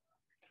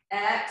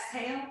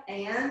 exhale,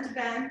 and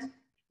bend.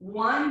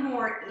 One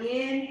more,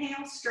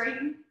 inhale,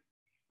 straighten,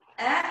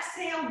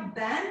 exhale,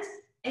 bend,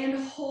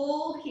 and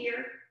hold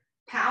here.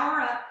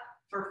 Power up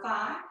for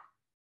 5,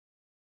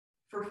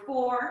 for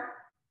 4,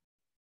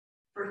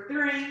 for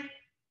 3,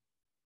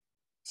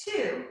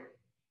 2,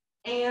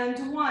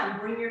 and 1.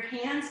 Bring your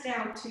hands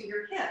down to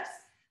your hips.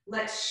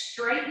 Let's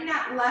straighten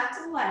that left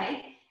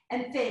leg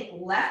and think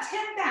left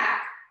hip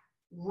back,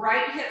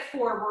 right hip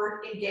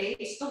forward,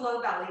 engage the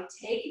low belly,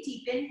 take a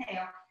deep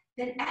inhale,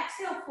 then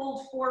exhale,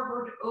 fold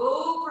forward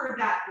over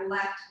that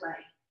left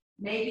leg.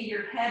 Maybe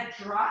your head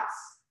drops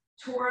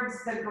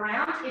towards the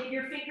ground. If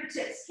your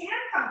fingertips can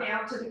come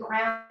down to the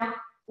ground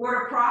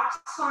or to props,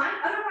 fine.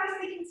 Otherwise,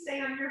 they can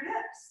stay on your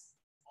hips.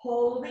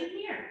 Holding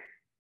here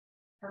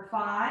for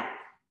 5,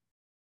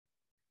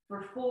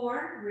 for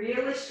 4,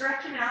 really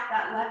stretching out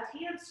that left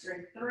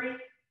hamstring. 3,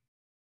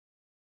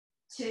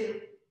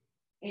 2,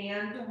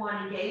 and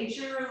 1. Engage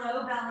your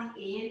low belly.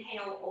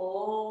 Inhale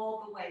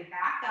all the way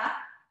back up.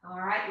 All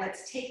right,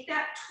 let's take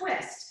that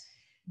twist.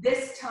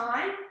 This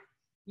time,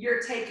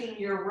 you're taking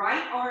your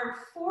right arm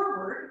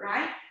forward,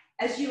 right?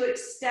 As you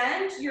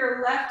extend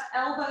your left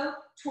elbow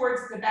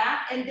towards the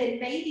back, and then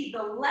maybe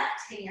the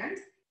left hand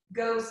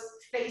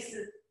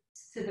faces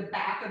to the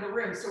back of the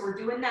room. So we're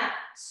doing that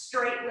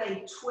straight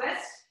leg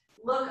twist.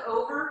 Look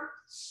over,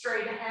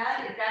 straight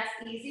ahead, if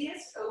that's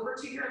easiest, over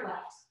to your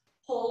left.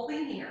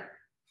 Holding here.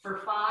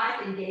 For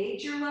 5,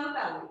 engage your low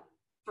belly.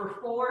 For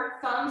 4,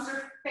 thumbs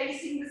are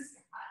facing the sky.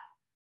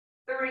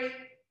 3,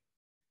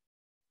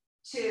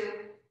 2,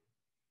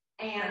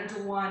 and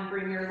 1.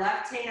 Bring your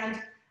left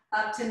hand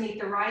up to meet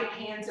the right,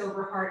 hands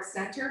over heart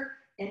center,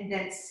 and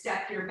then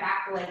step your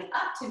back leg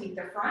up to meet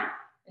the front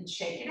and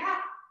shake it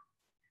out.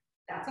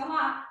 That's a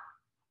lot.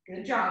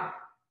 Good job.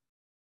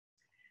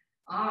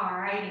 All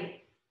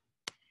righty.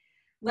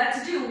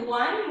 Let's do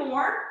one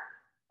more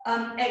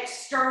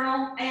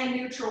external and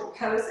neutral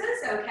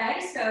poses, okay?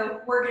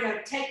 So we're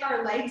gonna take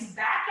our legs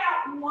back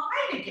out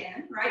wide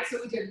again, right? So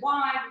we did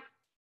wide,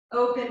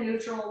 open,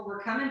 neutral.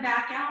 We're coming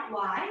back out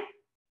wide,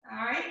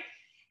 all right?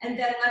 And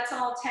then let's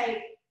all take,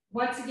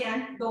 once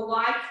again, the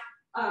wide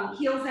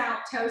heels out,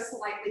 toes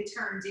slightly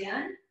turned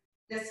in.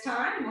 This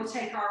time, we'll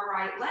take our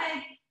right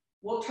leg.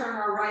 We'll turn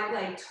our right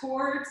leg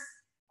towards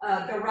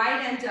the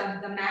right end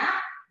of the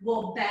mat.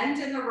 We'll bend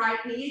in the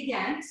right knee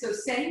again. So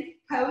same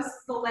pose,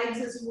 the legs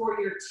as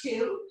warrior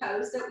 2,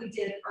 pose that we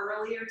did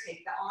earlier.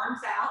 Take the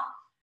arms out,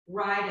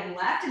 right and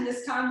left. And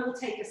this time we'll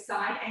take a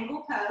side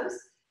angle pose.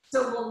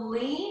 So we'll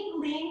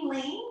lean, lean,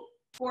 lean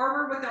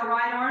forward with our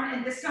right arm.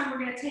 And this time we're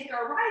gonna take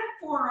our right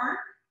forearm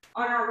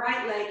on our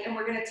right leg, and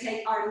we're gonna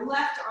take our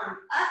left arm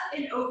up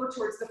and over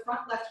towards the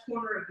front left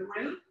corner of the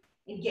room.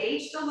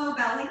 Engage the low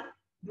belly,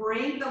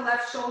 bring the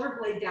left shoulder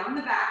blade down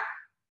the back,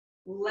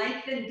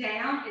 lengthen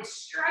down and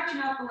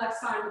stretching out the left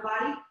side of the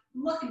body.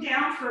 Look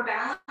down for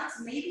balance.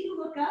 Maybe you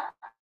look up.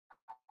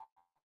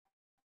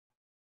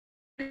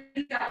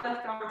 Use that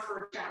left arm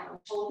for a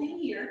challenge. Holding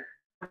here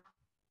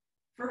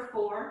for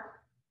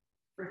 4,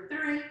 for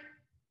 3,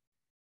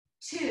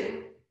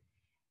 2,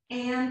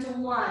 and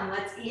 1.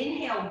 Let's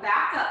inhale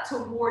back up to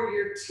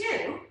warrior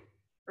 2,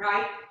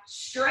 right?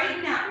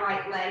 Straighten that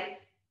right leg,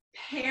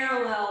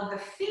 parallel the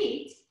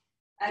feet,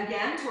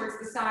 again, towards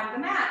the side of the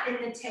mat, and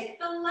then take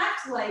the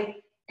left leg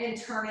and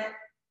turn it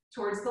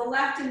towards the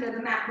left end of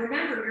the mat.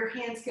 Remember, your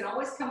hands can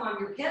always come on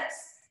your hips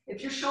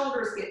if your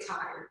shoulders get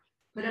tired.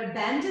 Put a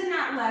bend in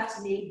that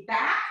left knee,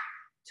 back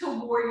to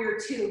warrior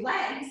 2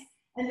 legs,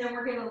 And then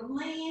we're gonna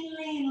lean,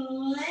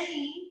 lean,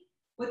 lean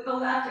with the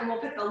left, and we'll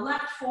put the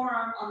left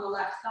forearm on the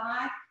left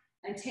thigh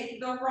and take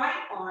the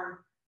right arm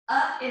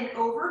up and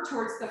over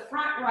towards the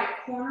front right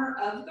corner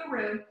of the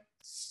room,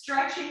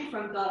 stretching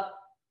from the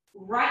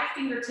right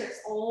fingertips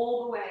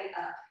all the way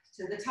up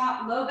to the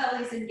top. Low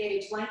belly's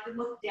engaged, lengthen,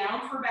 look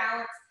down for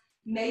balance.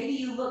 Maybe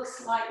you look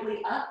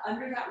slightly up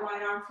under that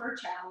right arm for a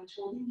challenge,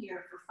 holding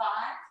here for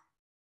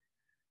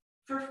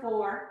 5, for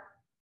 4,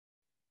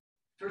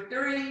 for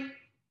 3,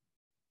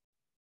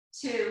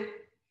 2,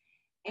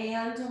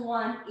 and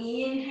 1.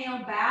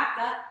 Inhale, back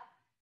up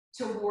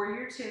to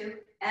warrior 2.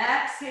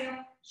 Exhale,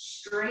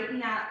 straighten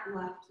that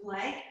left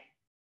leg,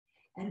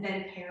 and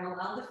then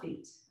parallel the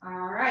feet. All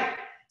right,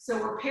 so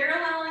we're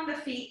paralleling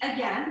the feet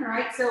again,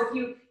 right? So if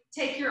you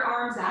take your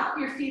arms out,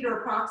 your feet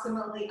are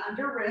approximately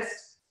under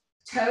wrist,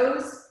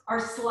 toes are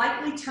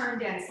slightly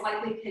turned in,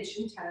 slightly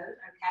pigeon-toed,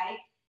 okay?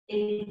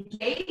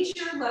 Engage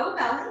your low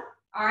belly,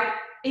 all right?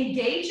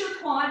 Engage your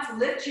quads,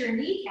 lift your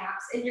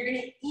kneecaps, and you're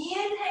gonna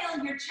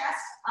inhale your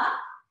chest up.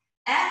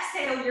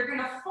 Exhale, you're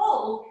gonna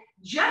fold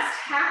just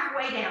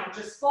halfway down.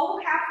 Just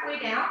fold halfway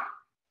down.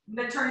 I'm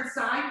gonna turn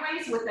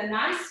sideways with a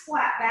nice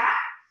flat back.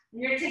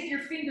 You're gonna take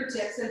your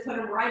fingertips and put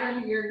them right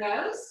under your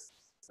nose,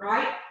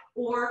 right?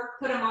 Or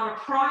put them on a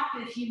prop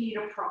if you need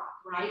a prop,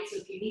 right? So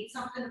if you need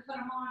something to put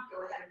them on,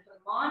 go ahead and put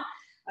them on.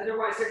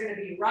 Otherwise, they're gonna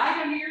be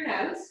right under your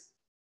nose.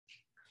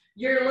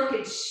 You're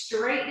looking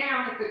straight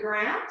down at the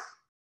ground.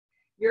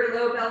 Your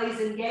low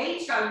belly's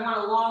engaged. I want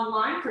a long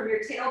line from your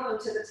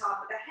tailbone to the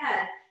top of the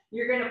head.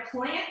 You're gonna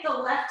plant the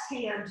left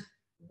hand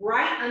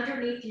right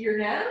underneath your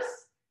nose.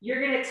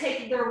 You're gonna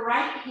take the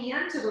right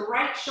hand to the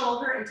right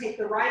shoulder and take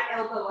the right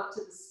elbow up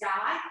to the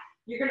sky.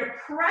 You're gonna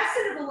press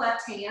into the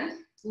left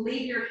hand,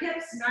 leave your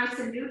hips nice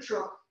and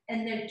neutral,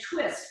 and then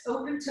twist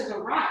open to the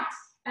right.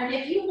 And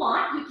if you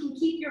want, you can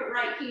keep your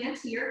right hand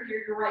here,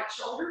 near your right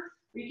shoulder,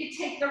 or you can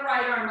take the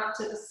right arm up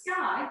to the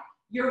sky.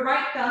 Your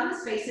right thumb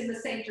is facing the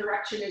same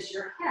direction as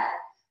your head,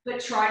 but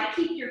try to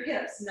keep your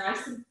hips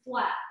nice and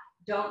flat.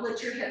 Don't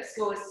let your hips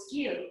go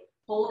askew.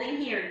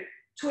 Holding here,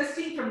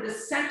 twisting from the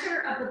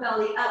center of the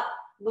belly up.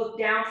 Look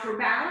down for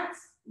balance,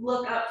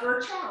 look up for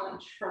a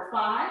challenge. For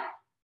 5,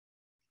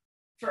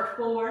 for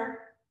 4,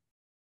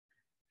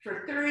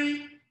 for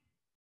 3,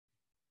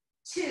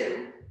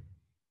 2,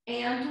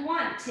 and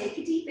 1. Take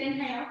a deep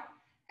inhale.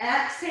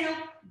 Exhale,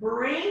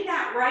 bring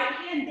that right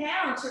hand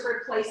down to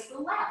replace the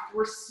left.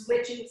 We're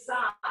switching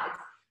sides.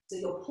 So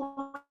you'll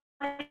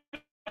plant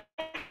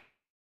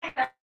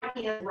that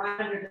hand right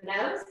under the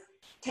nose.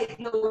 Take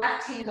the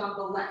left hand on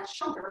the left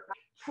shoulder.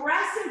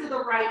 Press into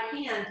the right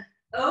hand.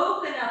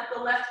 Open up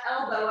the left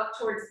elbow up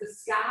towards the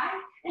sky.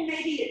 And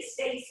maybe it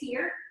stays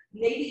here.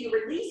 Maybe you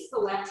release the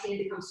left hand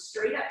to come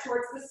straight up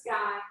towards the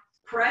sky.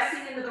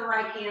 Pressing into the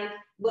right hand.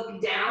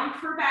 Look down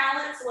for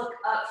balance. Look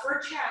up for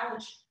a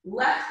challenge.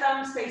 Left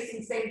thumb's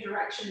facing same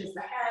direction as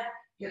the head.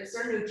 Hips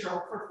are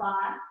neutral. For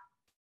 5,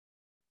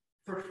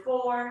 for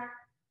 4,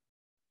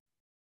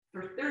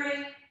 for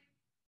 3,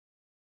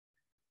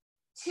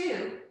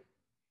 2,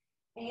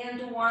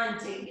 and 1.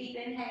 Take a deep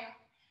inhale.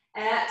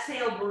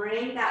 Exhale,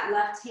 bring that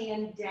left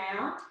hand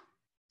down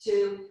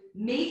to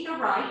meet the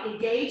right.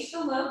 Engage the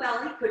low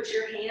belly. Put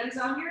your hands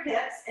on your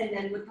hips, and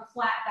then with the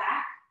flat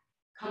back,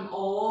 come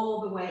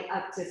all the way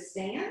up to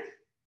stand.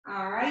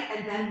 All right,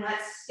 and then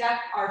let's step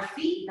our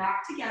feet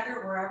back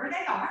together wherever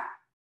they are.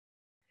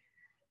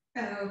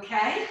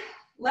 Okay,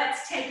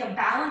 let's take a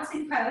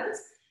balancing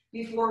pose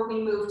before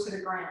we move to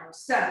the ground.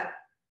 So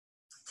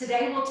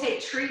today we'll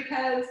take tree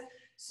pose.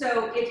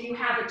 So if you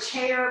have a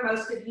chair,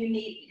 most of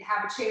you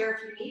have a chair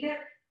if you need it,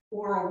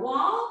 or a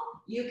wall,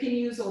 you can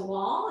use a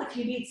wall. If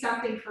you need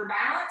something for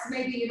balance,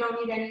 maybe you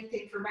don't need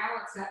anything for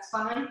balance, that's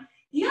fine.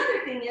 The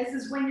other thing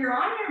is when you're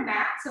on your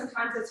mat,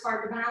 sometimes it's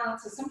hard to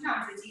balance, so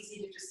sometimes it's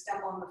easy to just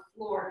step on the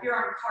floor. If you're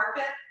on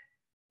carpet,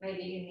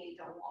 maybe you need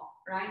a wall,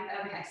 right?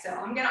 Okay, so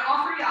I'm gonna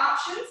offer you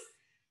options.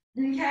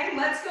 Okay,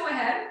 let's go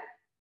ahead.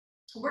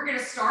 We're gonna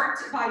start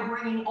by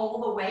bringing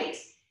all the weight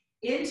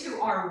into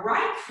our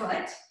right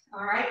foot,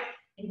 all right?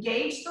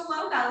 Engage the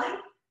low belly,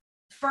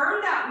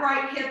 firm that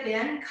right hip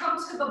in, come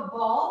to the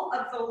ball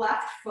of the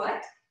left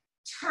foot,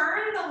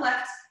 turn the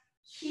left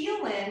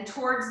heel in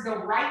towards the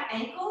right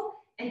ankle,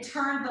 and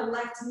turn the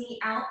left knee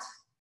out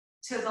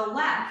to the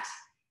left,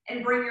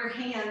 and bring your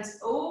hands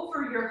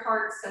over your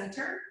heart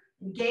center.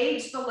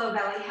 Engage the low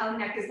belly, held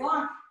neck is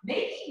long.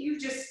 Maybe you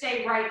just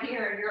stay right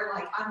here and you're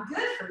like, I'm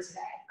good for today,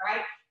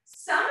 right?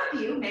 Some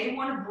of you may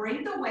want to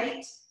bring the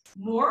weight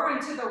more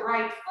into the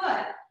right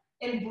foot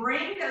and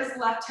bring those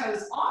left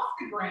toes off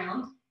the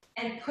ground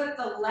and put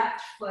the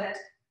left foot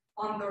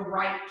on the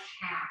right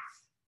calf.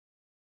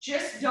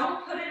 Just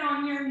don't put it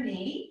on your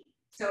knee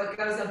so it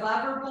goes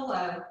above or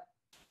below.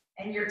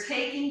 And you're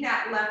taking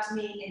that left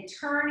knee and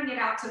turning it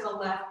out to the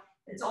left.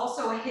 It's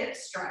also a hip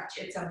stretch.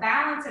 It's a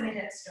balance and a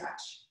hip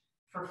stretch.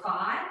 For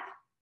 5,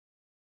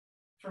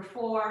 for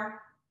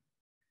 4,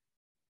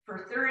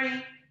 for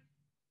 3,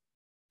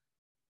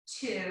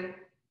 2,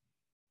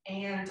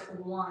 and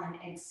 1.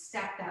 And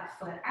step that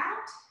foot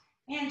out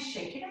and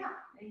shake it out.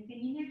 Anything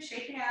you need,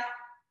 shake it out.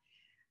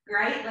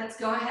 Great, let's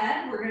go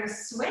ahead. We're gonna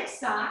switch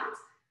sides.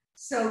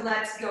 So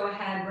let's go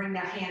ahead and bring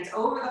that hands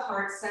over the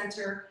heart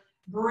center,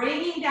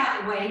 bringing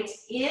that weight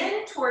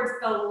in towards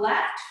the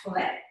left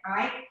foot,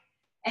 right?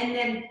 And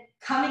then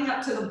coming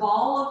up to the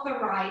ball of the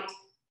right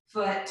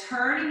foot,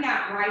 turning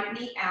that right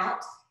knee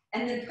out,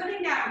 and then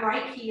putting that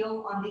right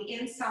heel on the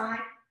inside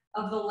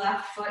of the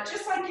left foot,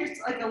 just like you're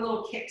like a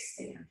little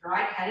kickstand,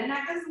 right? Head and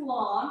neck is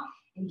long,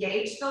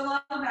 engage the low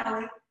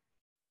belly,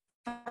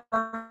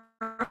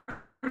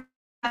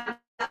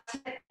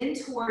 in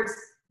towards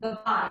the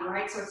body,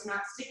 right? So it's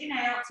not sticking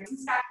out. And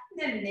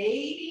then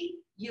maybe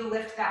you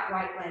lift that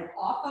right leg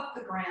off of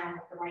the ground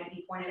with the right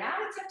knee pointed out.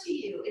 It's up to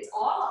you. It's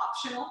all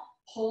optional.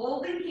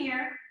 Holding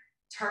here,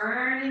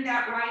 turning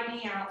that right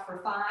knee out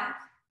for 5,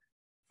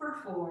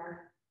 for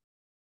 4,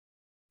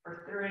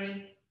 for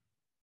 3,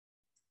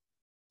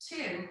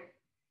 2,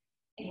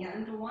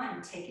 and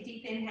 1. Take a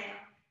deep inhale.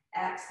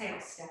 Exhale,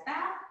 step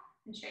out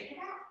and shake it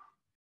out.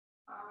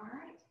 All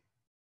right.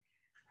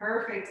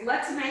 Perfect.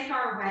 Let's make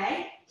our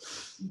way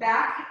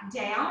back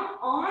down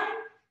on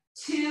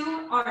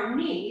to our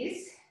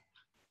knees.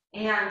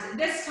 And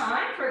this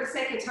time, for the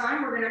sake of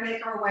time, we're going to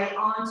make our way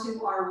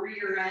onto our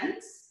rear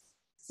ends.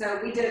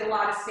 So we did a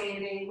lot of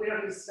standing. We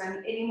don't need to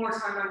spend any more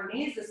time on our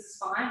knees. This is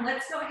fine.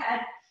 Let's go ahead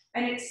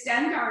and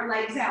extend our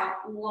legs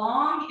out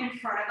long in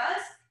front of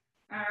us.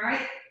 All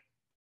right.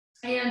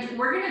 And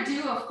we're going to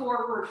do a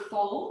forward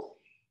fold.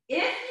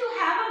 If you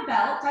have a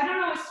belt, I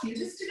don't always do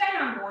this today,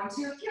 I'm going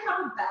to. If you have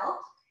a belt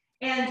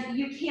and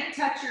you can't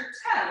touch your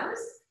toes,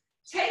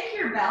 take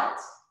your belt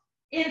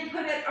and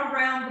put it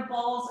around the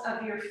balls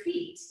of your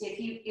feet if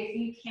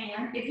you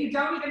can. If you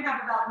don't even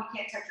have a belt and you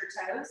can't touch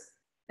your toes,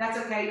 that's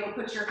okay. You'll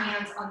put your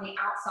hands on the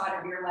outside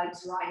of your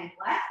legs, right and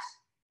left.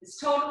 It's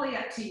totally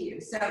up to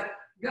you. So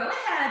go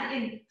ahead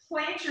and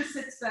plant your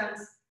sits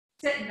bones.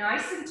 Sit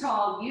nice and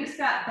tall. Use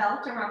that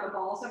belt around the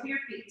balls of your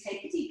feet.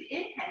 Take a deep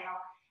inhale.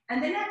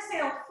 And then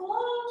exhale,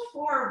 fold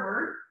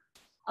forward,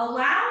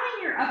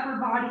 allowing your upper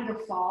body to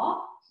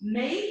fall.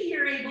 Maybe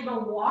you're able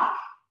to walk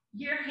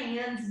your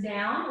hands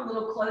down a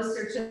little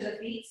closer to the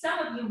feet. Some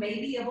of you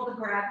may be able to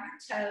grab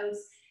your toes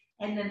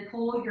and then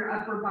pull your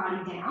upper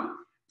body down.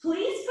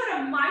 Please put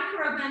a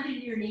micro bend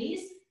in your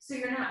knees so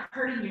you're not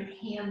hurting your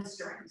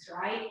hamstrings,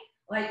 right?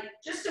 Like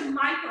just a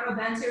micro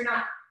bend so you're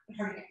not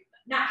hurting,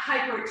 not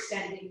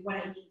hyperextending when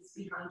it knees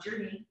behind your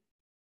knee.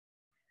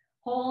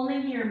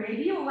 Holding here,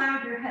 maybe you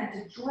allow your head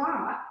to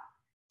drop.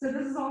 So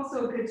this is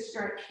also a good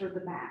stretch for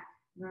the back,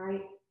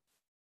 right?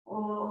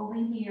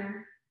 Holding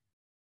here.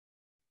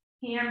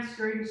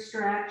 Hamstring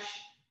stretch.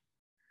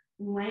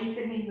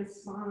 Lengthening the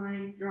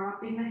spine,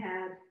 dropping the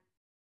head.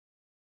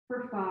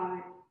 For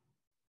 5.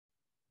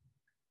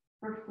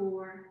 For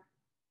 4.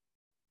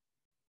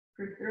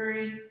 For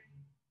 3.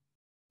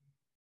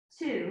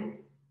 2.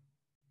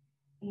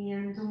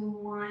 And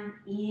 1,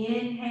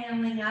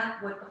 inhaling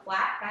up with the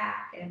flat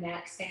back, and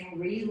exhale,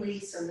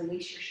 release or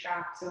release your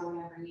straps or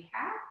whatever you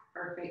have.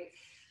 Perfect.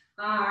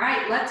 All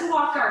right, let's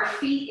walk our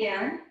feet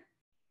in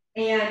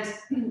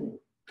and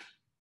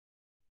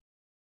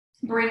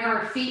bring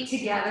our feet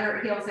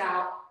together, heels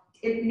out,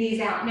 knees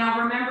out.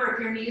 Now remember, if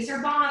your knees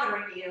are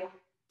bothering you,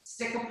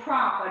 stick a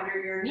prop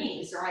under your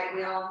knees, right?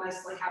 We all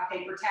mostly have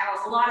paper towels.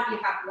 A lot of you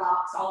have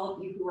blocks. All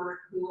of you who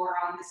are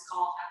on this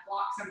call have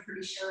blocks, I'm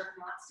pretty sure. If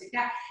not, stick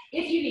that.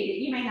 If you need it,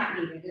 you may not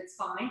need it, it's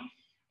fine.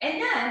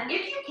 And then,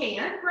 if you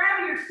can,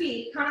 grab your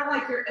feet, kind of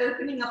like you're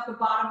opening up the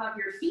bottom of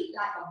your feet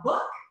like a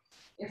book,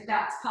 if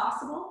that's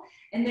possible.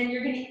 And then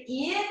you're gonna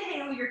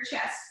inhale your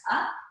chest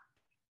up,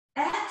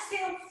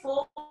 exhale,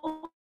 fold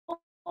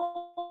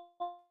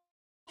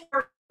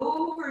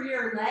over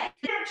your leg.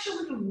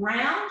 Actually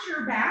round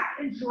your back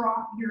and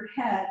drop your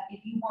head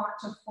if you want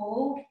to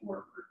fold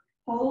forward.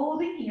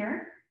 Holding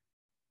here.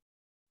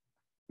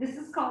 This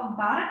is called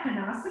Baddha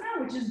Konasana,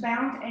 which is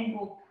bound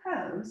angle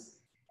pose.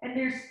 And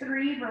there's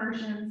 3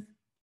 versions,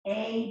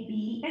 A,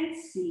 B, and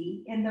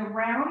C. And the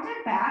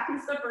rounded back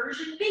is the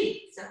version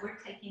B. So we're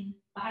taking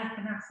Baddha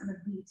Konasana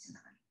B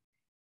tonight.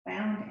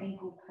 Bound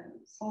ankle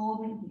pose.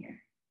 Holding here.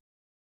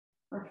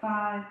 For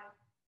 5.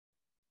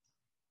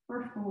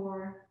 For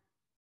 4.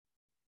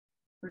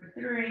 For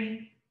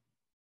 3,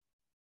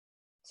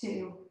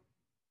 2,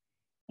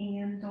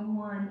 and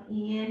 1.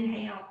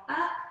 Inhale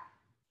up,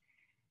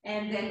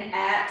 and then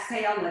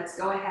exhale. Let's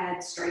go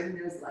ahead, straighten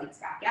those legs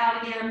back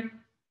out again.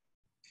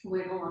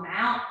 Wiggle them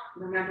out.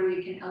 Remember,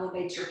 you can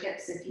elevate your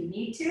hips if you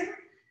need to.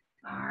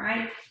 All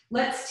right,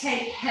 let's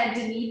take head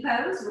to knee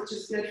pose, which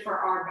is good for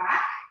our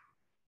back.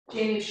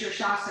 Janu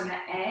Shirshasana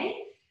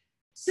A.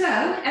 So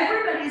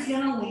everybody's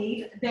gonna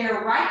leave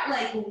their right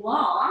leg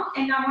long,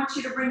 and I want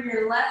you to bring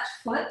your left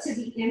foot to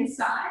the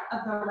inside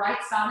of the right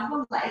side of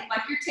the leg,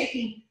 like you're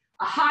taking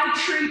a high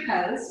tree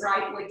pose,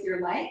 right, with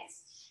your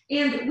legs.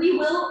 And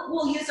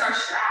we'll use our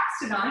straps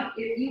tonight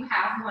if you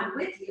have one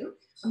with you.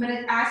 I'm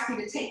gonna ask you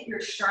to take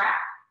your strap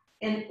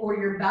or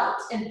your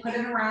belt and put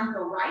it around the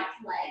right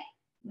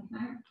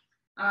leg.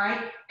 All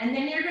right, and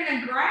then you're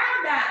gonna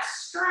grab that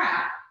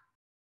strap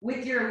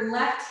with your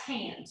left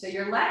hand. So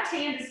your left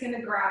hand is going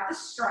to grab the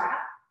strap,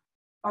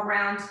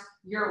 around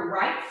your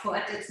right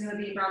foot. It's going to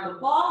be around the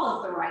ball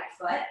of the right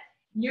foot.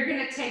 You're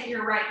going to take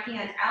your right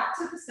hand out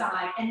to the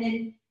side, and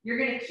then you're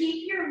going to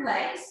keep your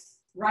legs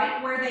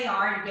right where they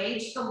are,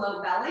 engage the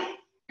low belly,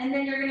 and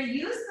then you're going to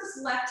use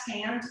this left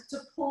hand to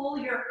pull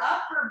your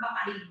upper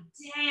body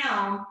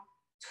down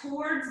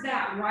towards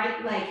that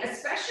right leg,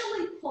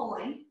 especially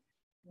pulling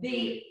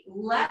the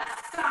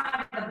left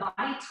side of the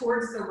body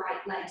towards the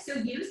right leg. So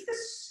use the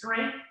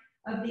strength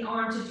of the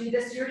arm to do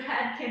this. Your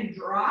head can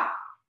drop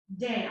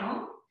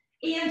down,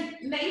 and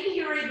maybe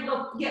you're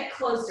able to get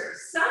closer.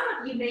 Some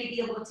of you may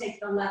be able to take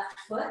the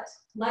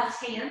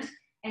left hand,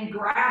 and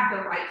grab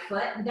the right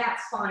foot.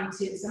 That's fine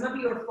too. Some of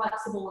you are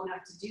flexible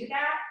enough to do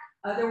that.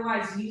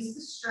 Otherwise, use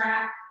the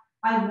strap.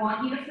 I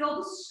want you to feel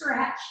the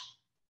stretch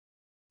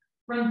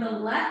from the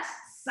left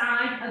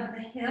side of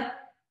the hip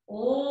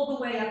all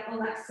the way up the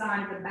left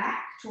side of the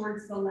back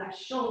towards the left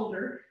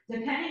shoulder.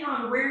 Depending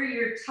on where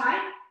you're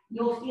tight,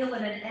 you'll feel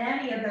it in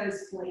any of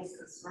those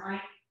places, right?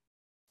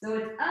 So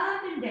it's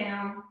up and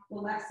down the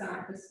left side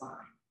of the spine.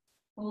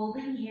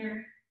 Holding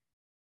here,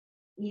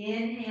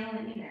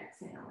 inhaling and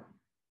exhaling.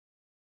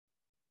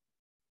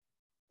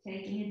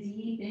 Taking a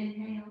deep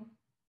inhale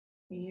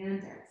and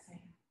exhale.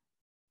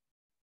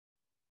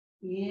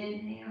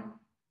 Inhale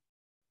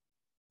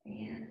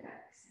and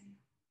exhale.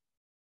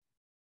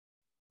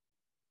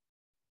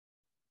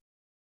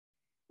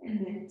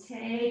 And then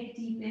take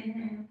deep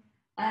inhale,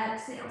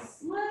 exhale,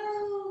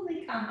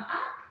 slowly come up.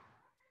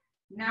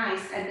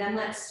 Nice, and then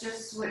let's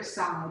just switch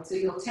sides. So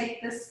you'll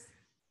take this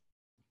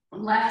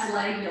left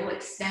leg, you'll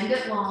extend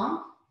it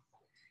long.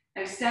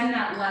 Extend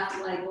that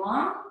left leg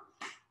long.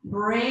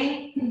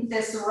 Bring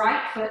this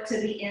right foot to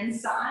the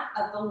inside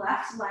of the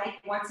left leg.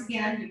 Once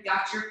again, you've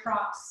got your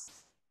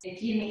props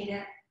if you need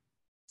it.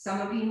 Some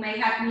of you may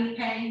have knee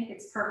pain.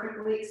 It's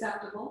perfectly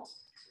acceptable.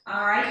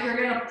 All right, you're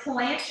going to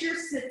plant your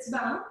sits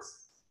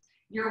bones.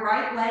 Your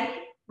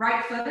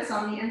right foot is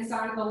on the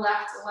inside of the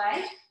left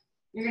leg.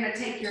 You're going to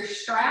take your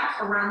strap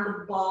around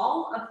the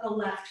ball of the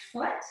left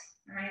foot,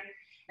 all right?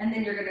 And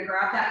then you're going to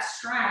grab that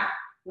strap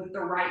with the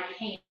right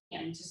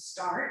hand to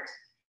start.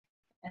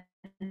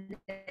 And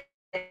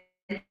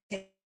take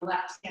the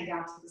left hand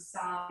out to the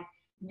side.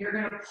 You're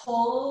going to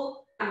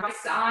pull the right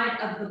side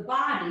of the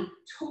body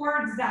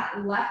towards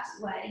that left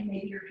leg.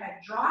 Maybe your head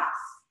drops.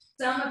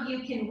 Some of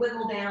you can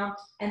wiggle down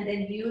and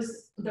then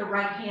use the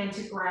right hand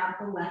to grab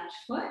the left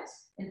foot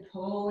and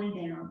pulling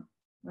down,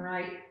 all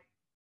right?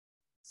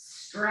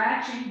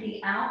 Stretching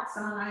the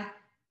outside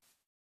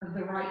of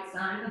the right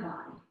side of the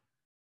body.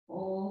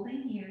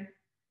 Holding here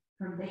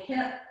from the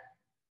hip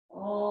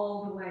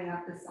all the way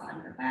up the side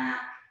of the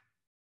back.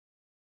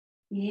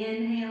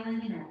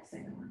 Inhaling and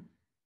exhaling.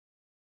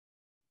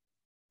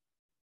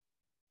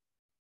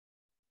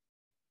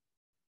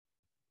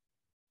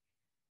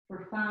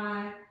 For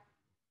 5,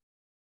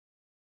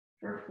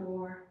 for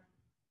 4,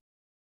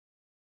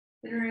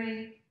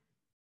 3,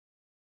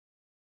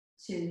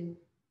 2,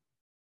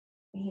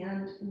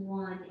 and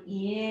 1.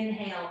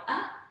 Inhale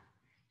up,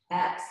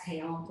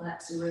 exhale,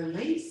 let's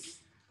release.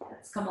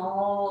 Let's come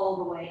all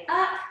the way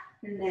up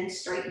and then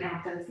straighten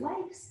out those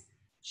legs.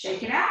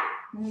 Shake it out,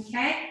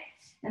 okay?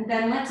 And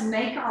then let's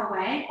make our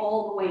way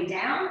all the way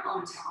down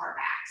onto our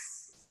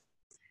backs.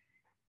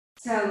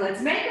 So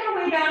let's make our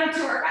way down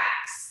into our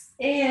backs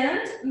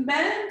and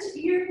bend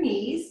your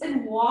knees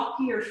and walk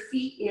your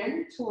feet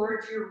in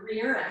towards your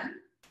rear end.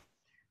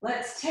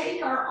 Let's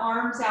take our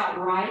arms out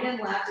right and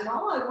left, and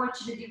all I want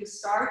you to do to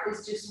start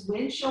is just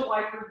windshield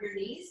wiper your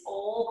knees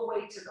all the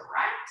way to the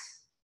right,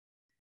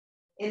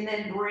 and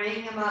then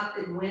bring them up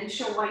and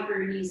windshield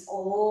wiper your knees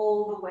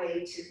all the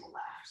way to the left.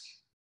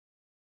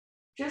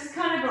 Just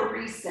kind of a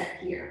reset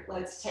here.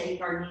 Let's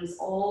take our knees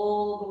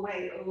all the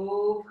way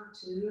over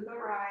to the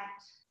right,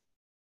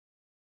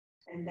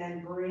 and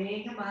then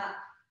bring them up,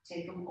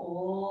 take them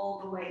all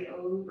the way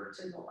over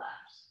to the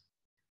left.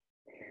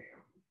 There you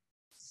go.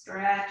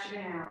 Stretch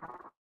it out.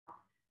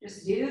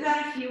 Just do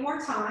that a few more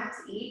times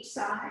each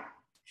side.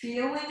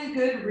 Feeling a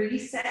good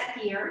reset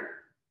here.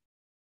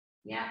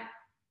 Yeah.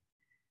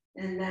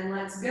 And then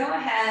let's go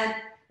ahead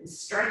and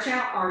stretch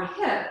out our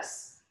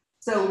hips.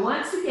 So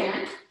once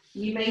again,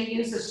 you may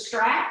use a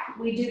strap.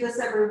 We do this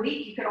every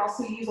week. You could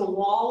also use a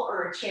wall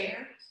or a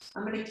chair.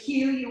 I'm going to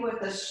cue you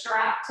with a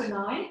strap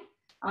tonight.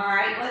 All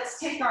right, let's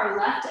take our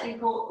left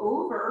ankle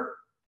over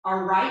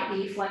our right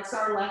knee, flex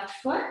our left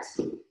foot.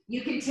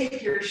 You can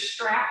take your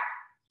strap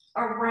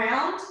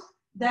around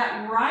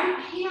that right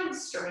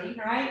hamstring,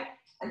 right?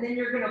 And then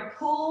you're gonna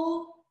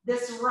pull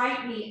this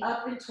right knee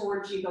up and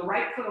towards you. The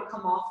right foot will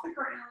come off the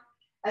ground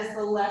as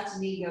the left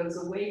knee goes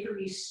away from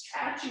you,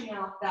 stretching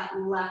out that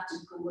left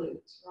glute,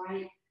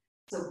 right?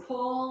 So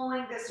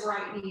pulling this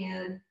right knee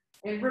in.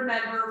 And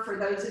remember, for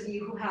those of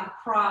you who have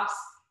props,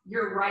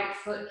 your right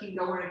foot can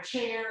go in a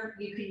chair.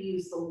 You can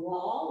use the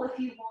wall if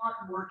you want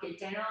and work it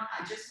down.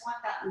 I just want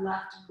that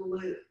left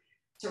glute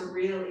to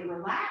really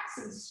relax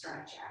and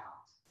stretch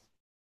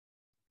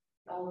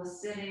out. All the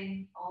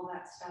sitting, all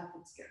that stuff,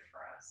 it's good for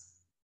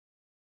us.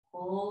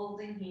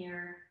 Holding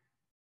here,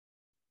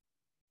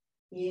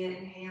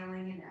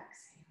 inhaling and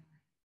exhaling.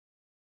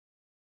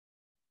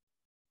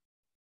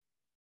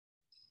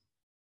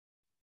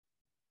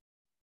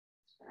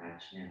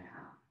 stretching it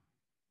out.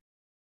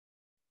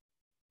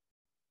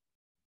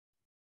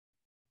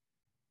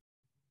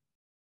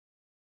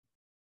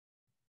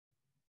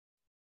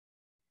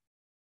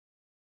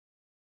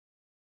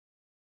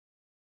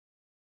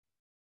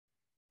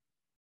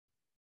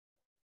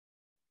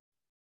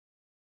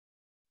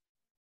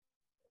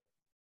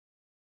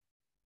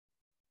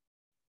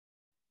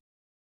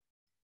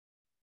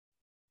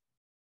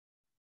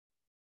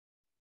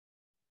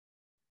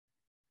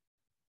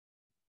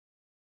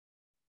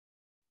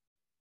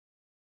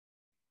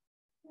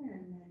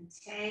 And then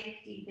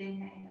take deep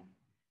inhale.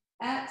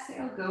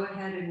 Exhale, go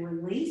ahead and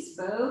release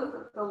both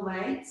of the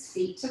legs,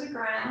 feet to the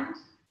ground.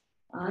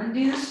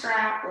 Undo the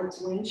strap.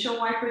 Let's windshield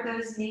wiper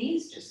those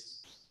knees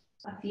just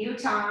a few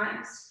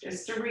times,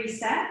 just to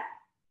reset.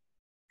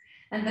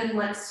 And then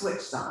let's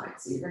switch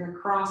sides. So you're going to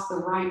cross the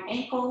right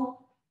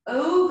ankle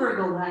over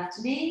the left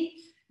knee.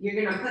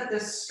 You're going to put the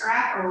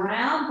strap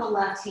around the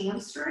left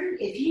hamstring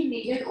if you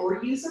need it,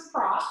 or use a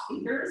prop.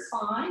 Either is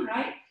fine,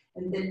 right?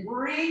 And then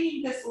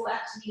bring this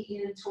left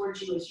knee in towards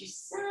you as you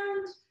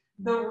send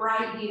the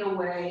right knee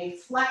away,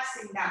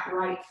 flexing that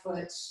right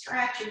foot,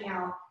 stretching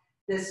out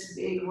this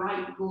big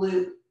right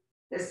glute,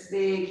 this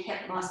big hip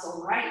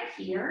muscle right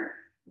here,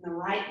 in the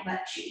right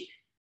butt cheek.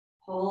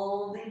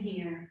 Holding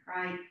here,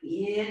 right?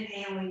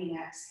 Inhaling and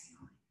exhaling.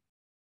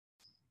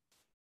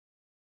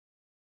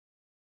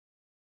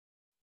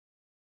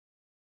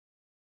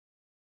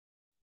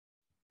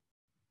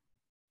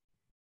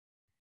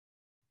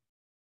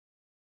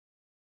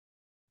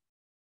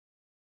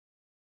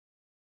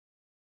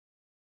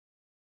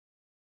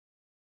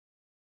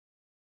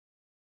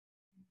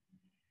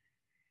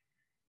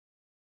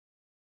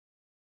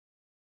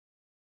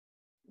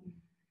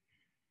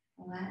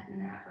 Letting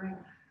that relax.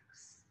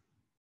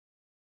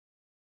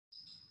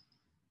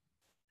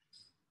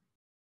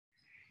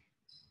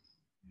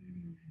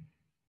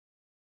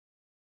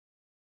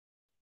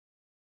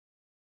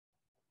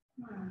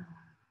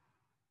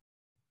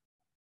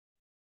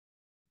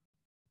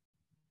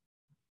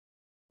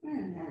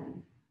 And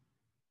then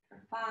for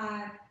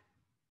 5,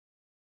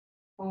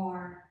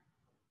 4,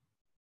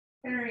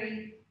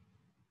 3,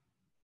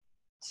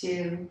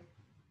 2,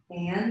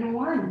 and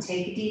 1.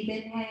 Take a deep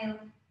inhale.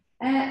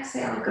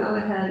 Exhale, go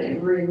ahead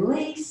and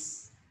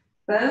release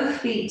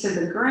both feet to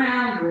the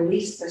ground.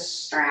 Release the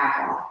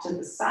strap off to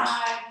the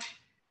side.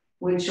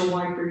 Windshield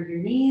wiper your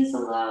knees a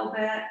little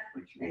bit,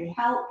 which may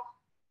help.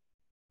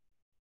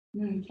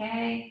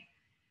 Okay.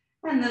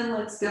 And then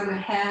let's go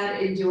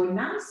ahead and do a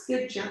nice,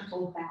 good,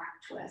 gentle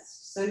back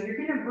twist. So you're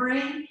going to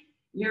bring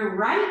your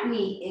right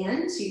knee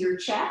into your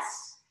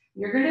chest.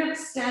 You're going to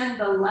extend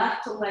the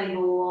left leg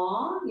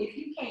long if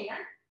you can.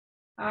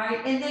 All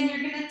right. And then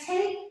you're going to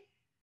take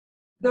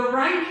the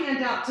right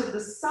hand out to the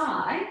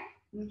side.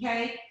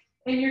 Okay.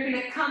 And you're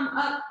going to come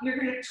up. You're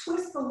going to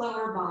twist the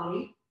lower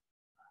body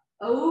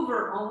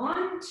over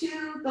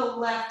onto the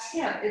left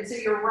hip. And so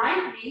your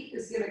right knee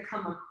is going to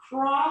come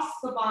across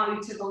the body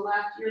to the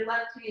left. Your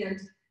left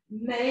hand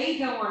may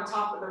go on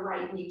top of the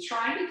right knee.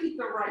 Try to keep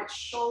the right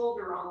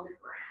shoulder on the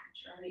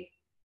ground, right?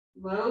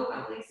 Low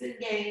belly's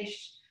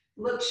engaged.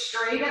 Look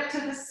straight up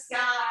to the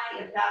sky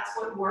if that's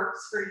what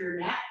works for your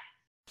neck.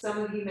 Some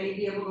of you may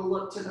be able to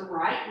look to the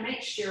right.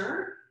 Make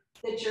sure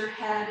that your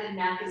head and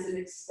neck is an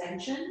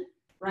extension,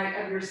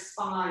 right, of your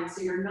spine.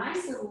 So you're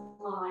nice and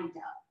lined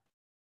up.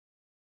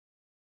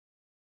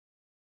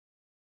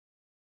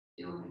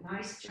 Doing a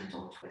nice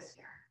gentle twist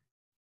here.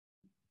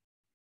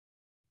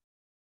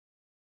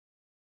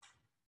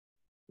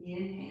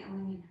 Inhaling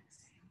and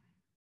exhaling.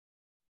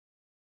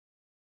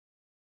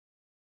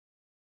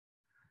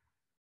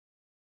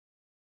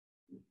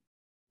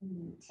 And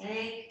then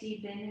take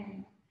deep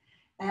inhale.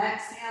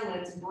 Exhale,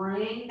 let's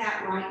bring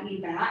that right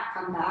knee back.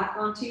 Come back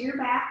onto your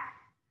back.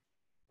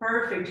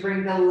 Perfect.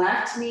 Bring the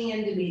left knee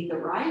in to meet the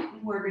right.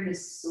 And we're going to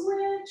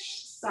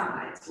switch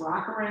sides.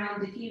 Rock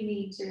around if you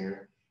need to.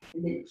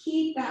 And then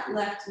keep that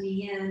left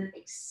knee in,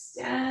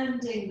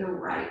 extending the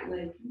right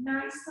leg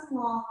nice and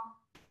long.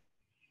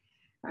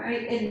 All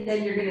right, and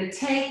then you're going to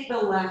take the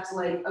left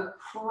leg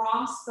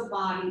across the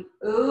body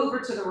over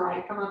to the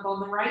right. Come up on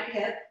the right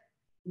hip.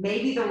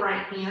 Maybe the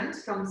right hand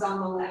comes on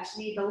the left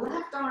knee. The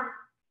left arm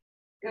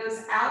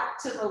goes out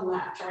to the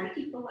left. Try to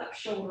keep the left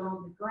shoulder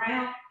on the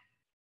ground.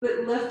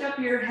 But lift up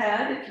your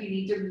head if you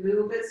need to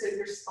move it so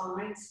your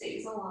spine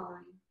stays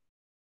aligned.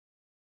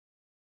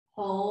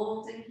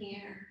 Hold in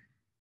here.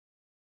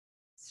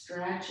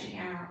 Stretching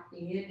out,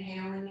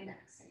 inhaling and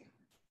exhaling.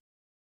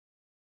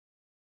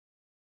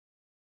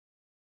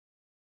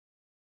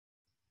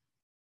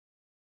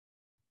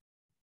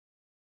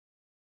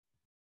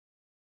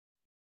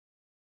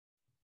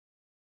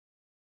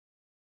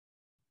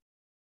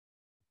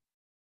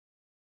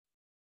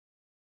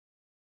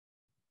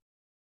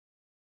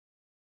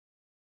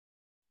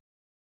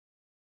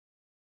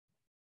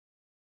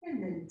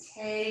 And then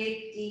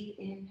take deep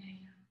inhale.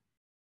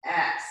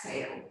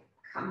 Exhale.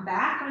 Come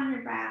back on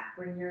your back.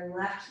 Bring your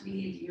left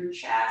knee into your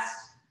chest.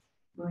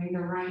 Bring the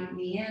right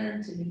knee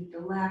in to meet the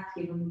left.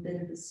 Give them a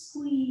bit of a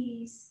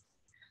squeeze.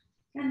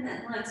 And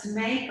then let's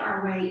make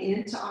our way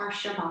into our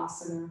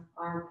Shavasana,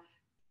 our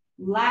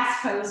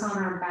last pose on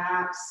our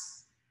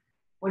backs.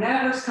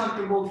 Whatever's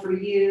comfortable for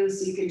you,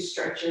 so you can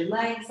stretch your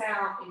legs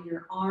out and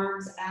your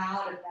arms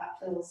out if that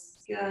feels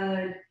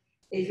good.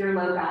 If your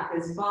low back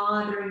is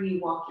bothering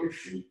you, walk your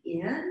feet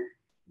in.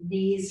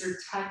 Knees are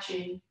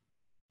touching.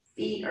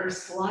 Feet are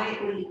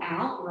slightly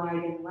out,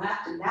 right and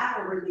left, and that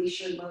will release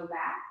your low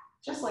back,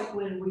 just like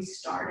when we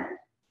started.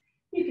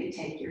 You can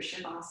take your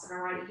Shavasana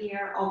right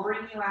here. I'll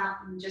bring you out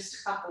in just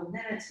a couple of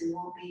minutes. We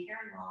won't be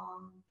here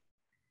long.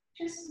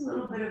 Just a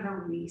little bit of a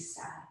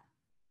reset.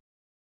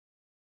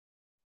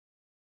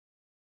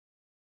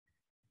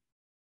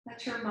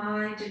 Let your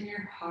mind and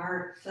your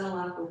heart fill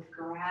up with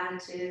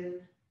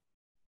gratitude,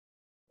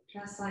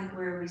 just like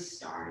where we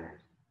started.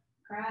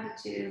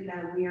 Gratitude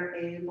that we are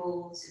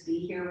able to be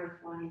here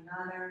with one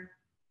another.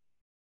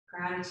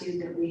 Gratitude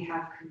that we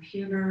have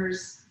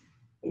computers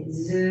and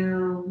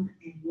Zoom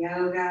and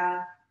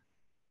yoga.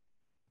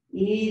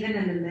 Even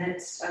in the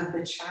midst of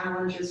the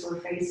challenges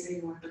we're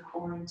facing with the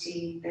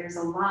quarantine, there's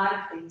a lot of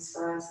things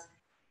for us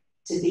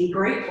to be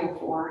grateful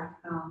for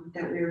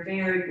that we're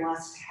very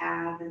blessed to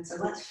have. And so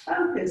let's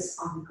focus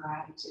on the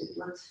gratitude.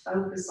 Let's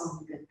focus on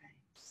the good things.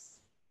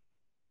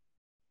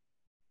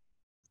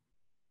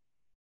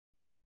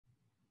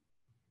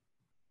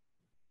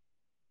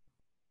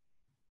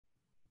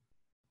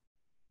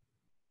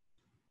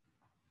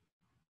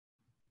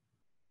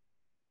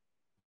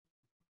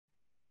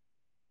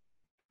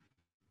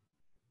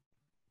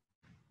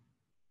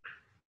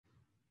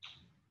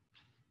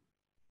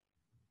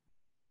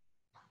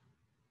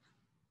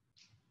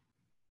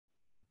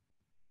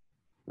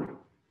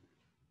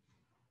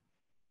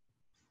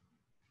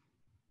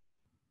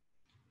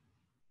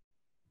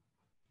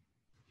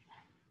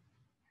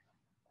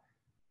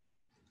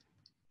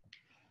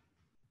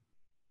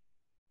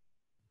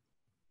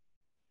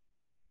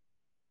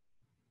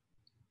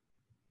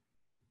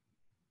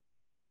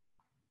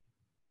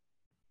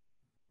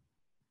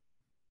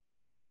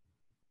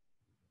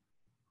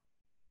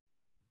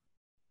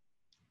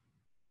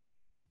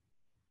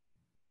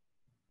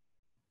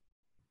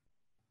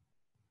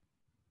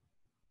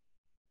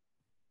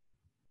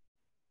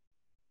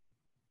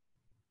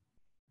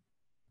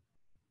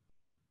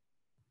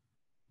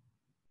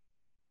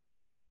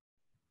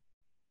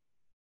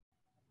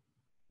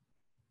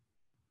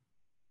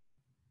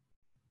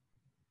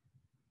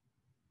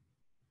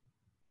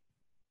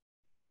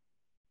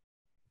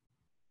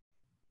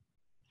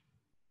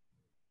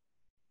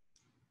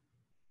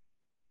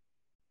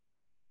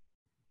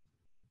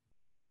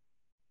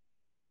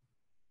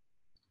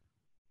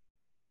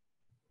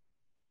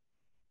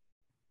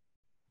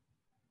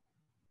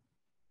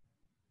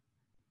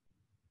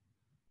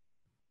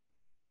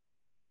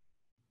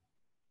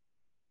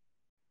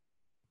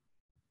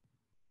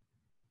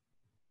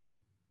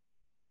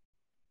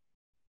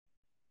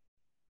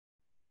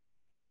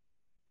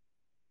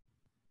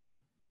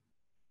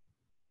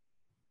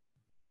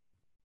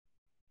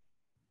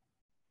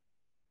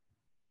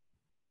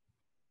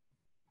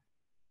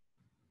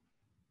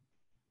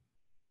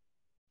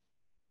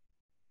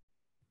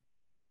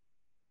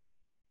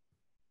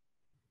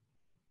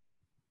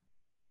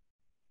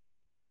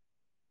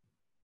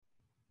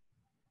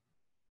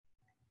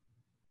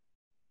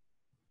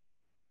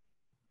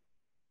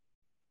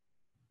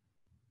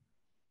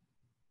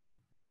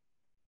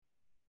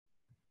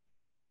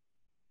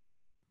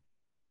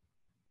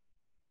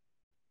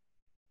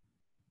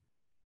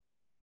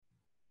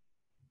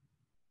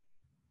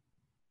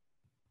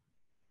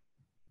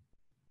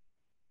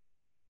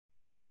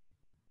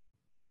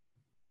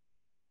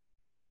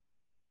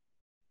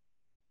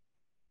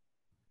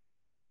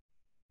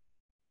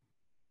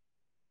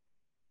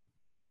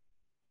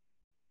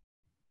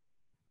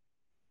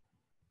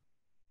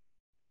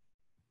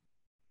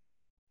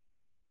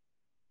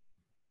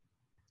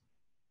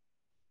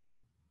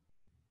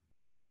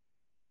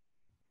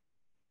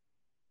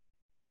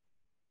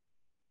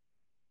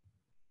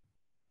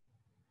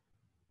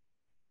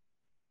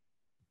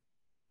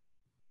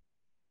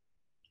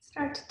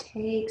 Start to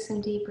take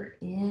some deeper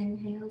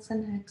inhales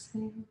and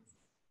exhales.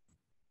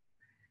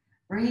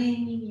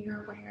 Bringing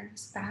your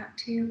awareness back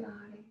to your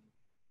body.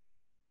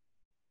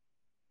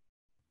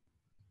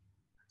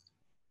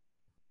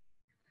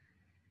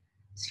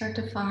 Start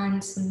to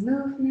find some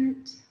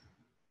movement,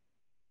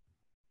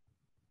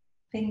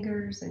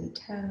 fingers and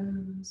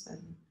toes,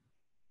 and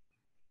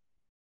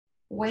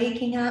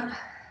waking up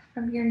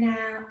from your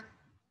nap.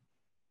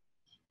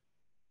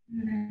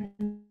 And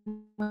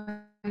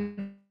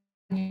when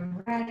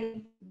you're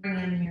ready,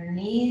 bringing your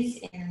knees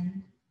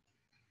in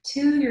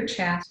to your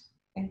chest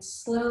and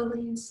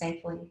slowly and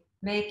safely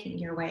making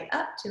your way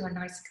up to a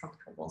nice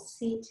comfortable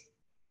seat.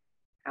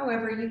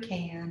 However you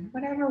can,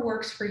 whatever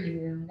works for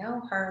you,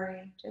 no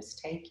hurry, just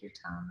take your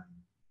time.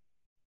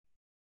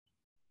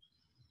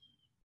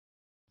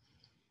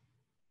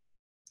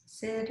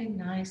 Sitting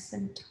nice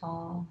and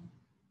tall.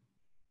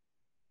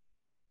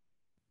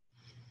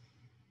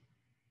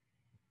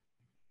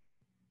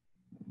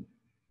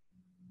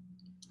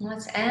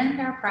 Let's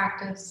end our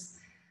practice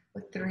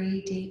with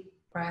 3 deep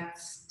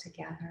breaths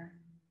together.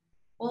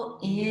 We'll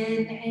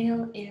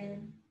inhale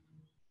in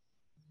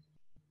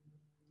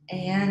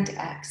and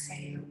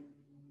exhale.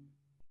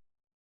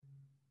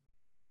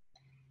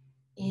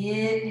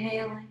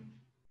 Inhaling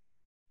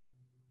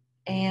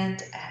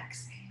and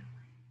exhaling.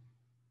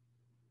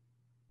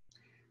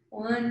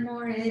 One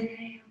more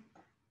inhale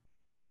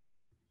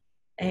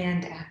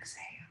and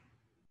exhale.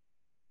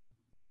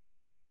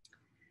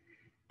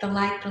 The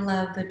light, the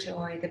love, the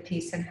joy, the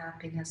peace and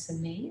happiness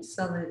in me.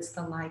 So it's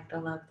the light, the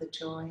love, the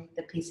joy,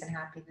 the peace and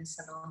happiness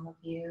in all of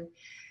you.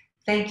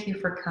 Thank you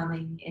for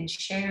coming and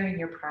sharing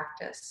your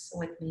practice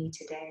with me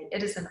today.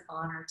 It is an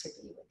honor to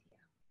be with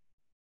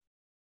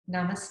you.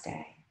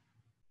 Namaste.